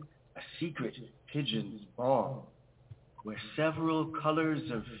event, a secret pigeon's ball, where several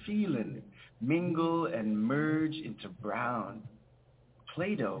colors of feeling mingle and merge into brown.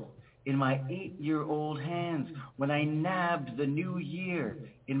 Play-Doh in my 8-year-old hands when I nabbed the new year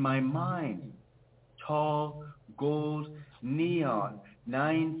in my mind. Tall, gold, neon,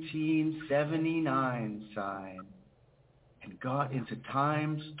 1979 sign. And got into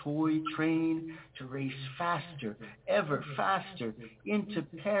Time's toy train to race faster, ever faster, into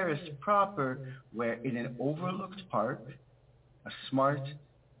Paris proper, where in an overlooked park, a smart,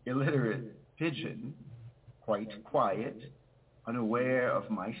 illiterate pigeon, quite quiet, unaware of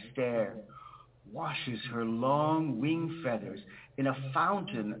my stare, washes her long wing feathers in a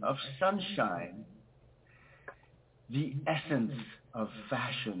fountain of sunshine. The essence of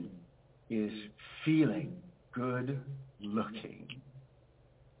fashion is feeling good looking.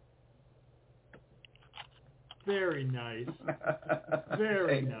 Very nice.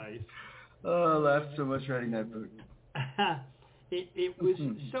 Very nice. Oh, I laughed so much writing that book. It was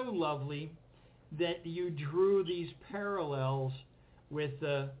so lovely that you drew these parallels with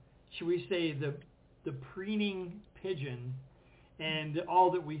should we say, the preening pigeon and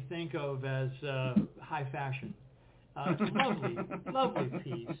all that we think of as high fashion. Lovely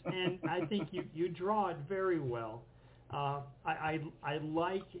piece, and I think you draw it very well. I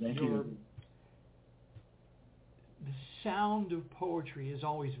like the sound of poetry is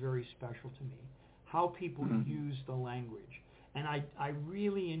always very special to me. How people use the language, and I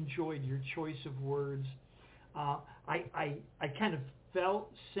really enjoyed your choice of words. I kind of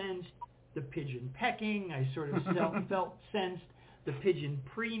sensed the pigeon pecking. I sort of sensed the pigeon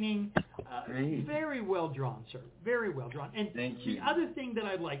preening. Very well drawn, sir. Very well drawn. And thank you. The other thing that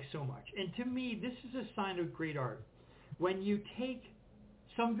I like so much, and to me this is a sign of great art, when you take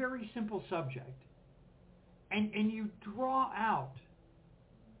some very simple subject and you draw out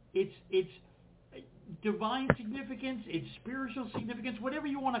its divine significance, its spiritual significance, whatever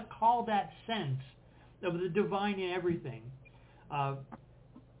you want to call that sense of the divine in everything.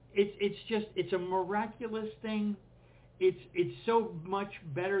 It's a miraculous thing. It's so much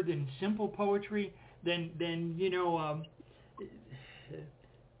better than simple poetry than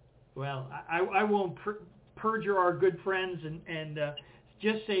well, I won't perjure our good friends and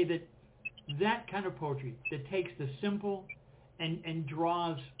just say that kind of poetry that takes the simple and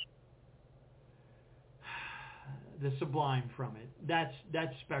draws the sublime from it. That's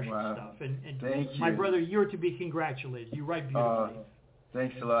special stuff. And thank you. My brother, you're to be congratulated. You write beautifully.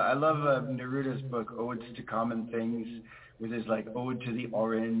 Thanks a lot. I love Neruda's book, Odes to Common Things, where there's like ode to the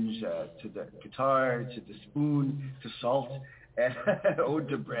orange, to the guitar, to the spoon, to salt, and ode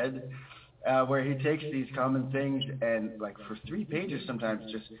to bread, where he takes these common things and like for 3 pages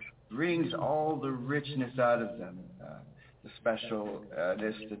sometimes just brings all the richness out of them, the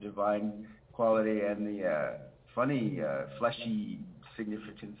specialness, the divine quality, and the funny, fleshy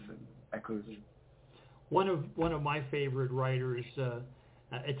significance and echoes. One of my favorite writers,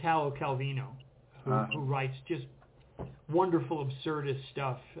 Italo Calvino, who writes just wonderful absurdist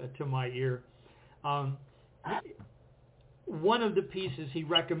stuff to my ear. one of the pieces he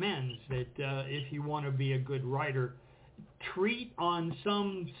recommends that if you want to be a good writer, treat on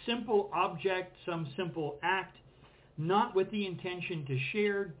some simple object, some simple act, not with the intention to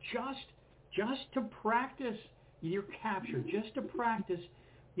share, just to practice your capture, just to practice,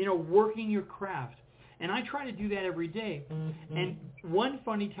 working your craft. And I try to do that every day. And one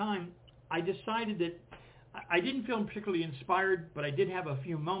funny time, I decided that I didn't feel particularly inspired, but I did have a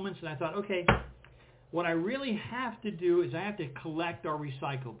few moments, and I thought, okay, what I really have to do is I have to collect our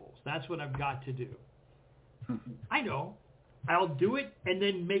recyclables. That's what I've got to do. I know. I'll do it and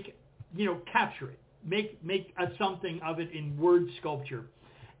then capture it. Make something of it in word sculpture.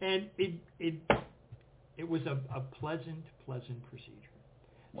 And it was a pleasant procedure.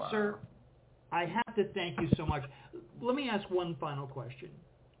 Wow. Sir, I have to thank you so much. Let me ask one final question.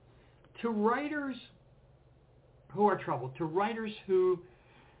 To writers who are troubled, to writers who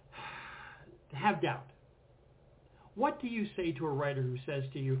have doubt, what do you say to a writer who says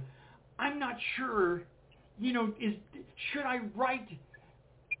to you, I'm not sure, should I write?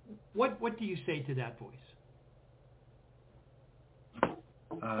 What do you say to that voice?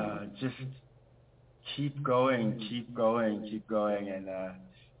 Just keep going, and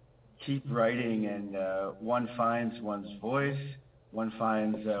keep writing, and one finds one's voice, one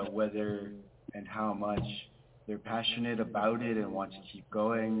finds whether and how much they're passionate about it and want to keep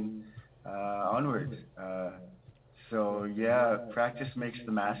going onward. So yeah, practice makes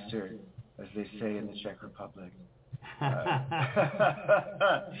the master, as they say in the Czech Republic.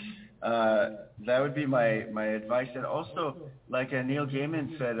 That would be my advice. And also, like Neil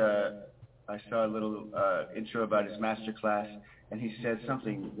Gaiman said, I saw a little intro about his master class, and he said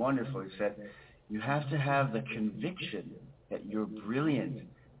something wonderful. He said, you have to have the conviction that you're brilliant,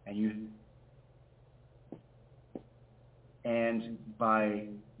 and by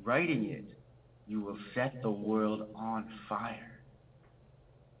writing it, you will set the world on fire.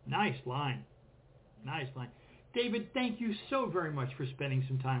 Nice line. David, thank you so very much for spending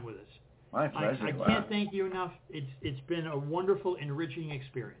some time with us. My pleasure. I can't thank you enough. It's been a wonderful, enriching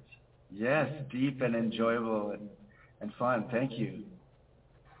experience. Yes, deep and enjoyable and fun. Thank you.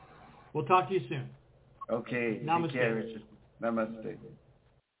 We'll talk to you soon. Okay. Namaste. Take care, Richard. Namaste.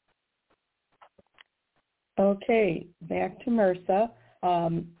 Okay, back to Mircea.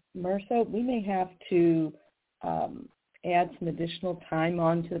 Mircea, we may have to add some additional time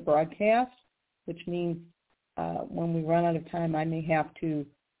onto the broadcast, which means when we run out of time, I may have to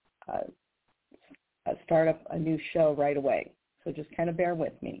start up a new show right away. So just kind of bear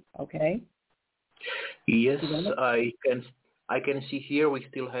with me, okay? Yes, I can see here we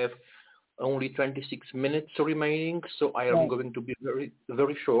still have only 26 minutes remaining, so I am going to be very,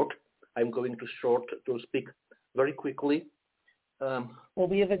 very short. I'm going to speak very quickly. Well,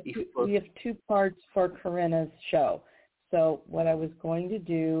 we have 2 parts for Corina's show. So what I was going to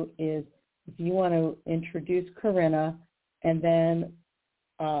do is, if you want to introduce Corina, and then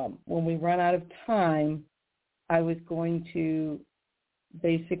when we run out of time, I was going to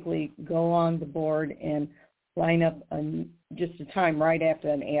basically go on the board and line up just a time right after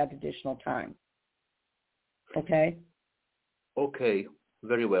and add additional time. Okay? Okay,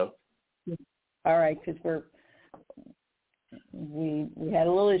 very well. All right, because we had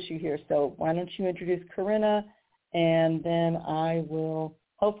a little issue here. So why don't you introduce Corina, and then I will,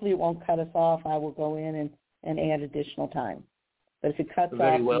 hopefully it won't cut us off. I will go in and add additional time. But if it cuts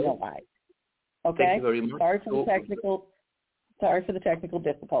off, you know why. Okay? Thank you very much. Sorry for the technical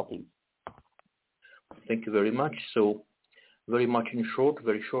difficulties. Thank you very much. So very much in short,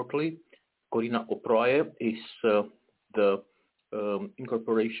 very shortly, Corina Oproae is the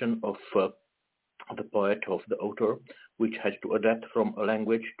incorporation of the poet, of the author, which has to adapt from a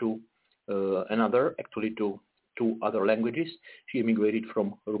language to another, actually to 2 other languages. She immigrated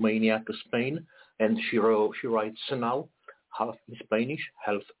from Romania to Spain, and she writes now half in Spanish,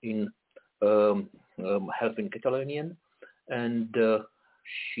 half in Catalonian, and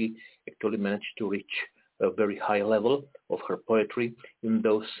she actually managed to reach a very high level of her poetry in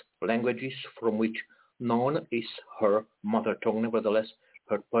those languages from which none is her mother tongue. Nevertheless,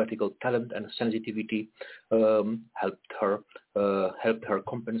 her poetical talent and sensitivity helped her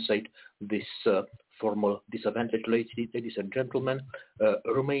compensate this formal disadvantage. Ladies and gentlemen,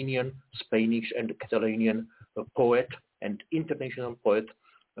 Romanian, Spanish, and Catalonian poet and international poet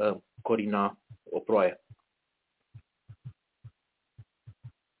Corina Oproae.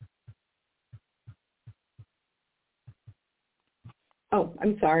 Oh,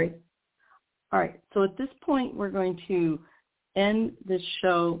 I'm sorry. All right, so at this point, we're going to end this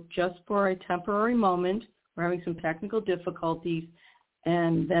show just for a temporary moment. We're having some technical difficulties,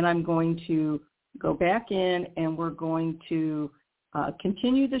 and then I'm going to go back in, and we're going to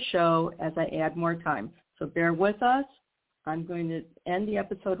continue the show as I add more time. So bear with us. I'm going to end the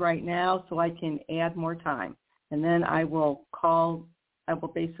episode right now so I can add more time. And then I will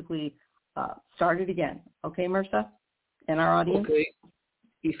basically start it again. Okay, Mircea? And our audience? Okay.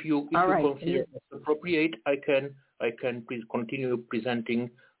 If you right. consider it appropriate, I can continue presenting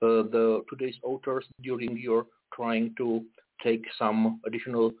today's authors during your trying to take some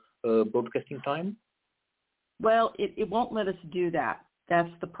additional broadcasting time. Well, it won't let us do that. That's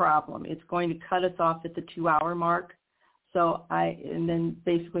the problem. It's going to cut us off at the 2-hour mark. And then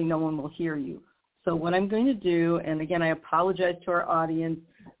basically no one will hear you. So what I'm going to do, and again, I apologize to our audience.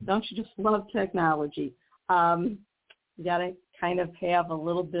 Don't you just love technology? You got to kind of have a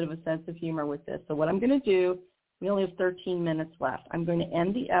little bit of a sense of humor with this. So what I'm going to do, we only have 13 minutes left. I'm going to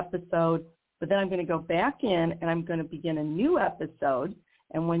end the episode, but then I'm going to go back in and I'm going to begin a new episode.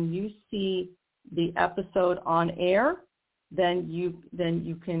 And when you see the episode on air, then you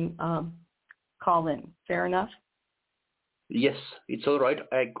can call in. Fair enough? Yes, it's all right.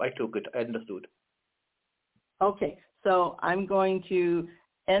 I took it. I understood. Okay, so I'm going to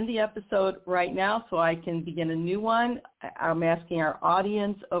end the episode right now so I can begin a new one. I'm asking our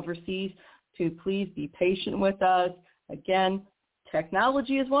audience overseas to please be patient with us. Again,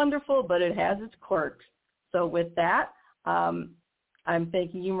 technology is wonderful, but it has its quirks. So with that, I'm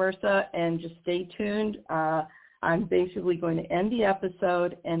thanking you, Mircea, and just stay tuned. I'm basically going to end the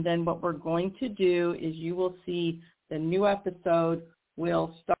episode, and then what we're going to do is you will see the new episode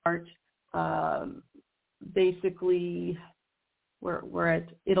will start basically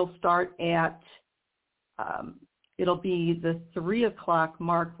it'll start at, it'll be the 3 o'clock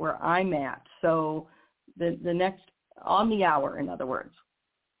mark where I'm at. So the next, on the hour, in other words.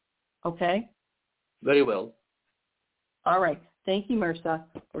 Okay? Very well. All right. Thank you, Mircea.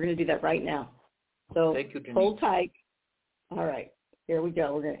 We're going to do that right now. So thank you, Denise. Hold tight. All right. Here we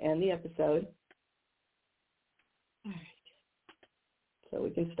go. We're going to end the episode. All right. So we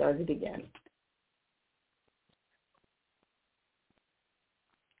can start it again.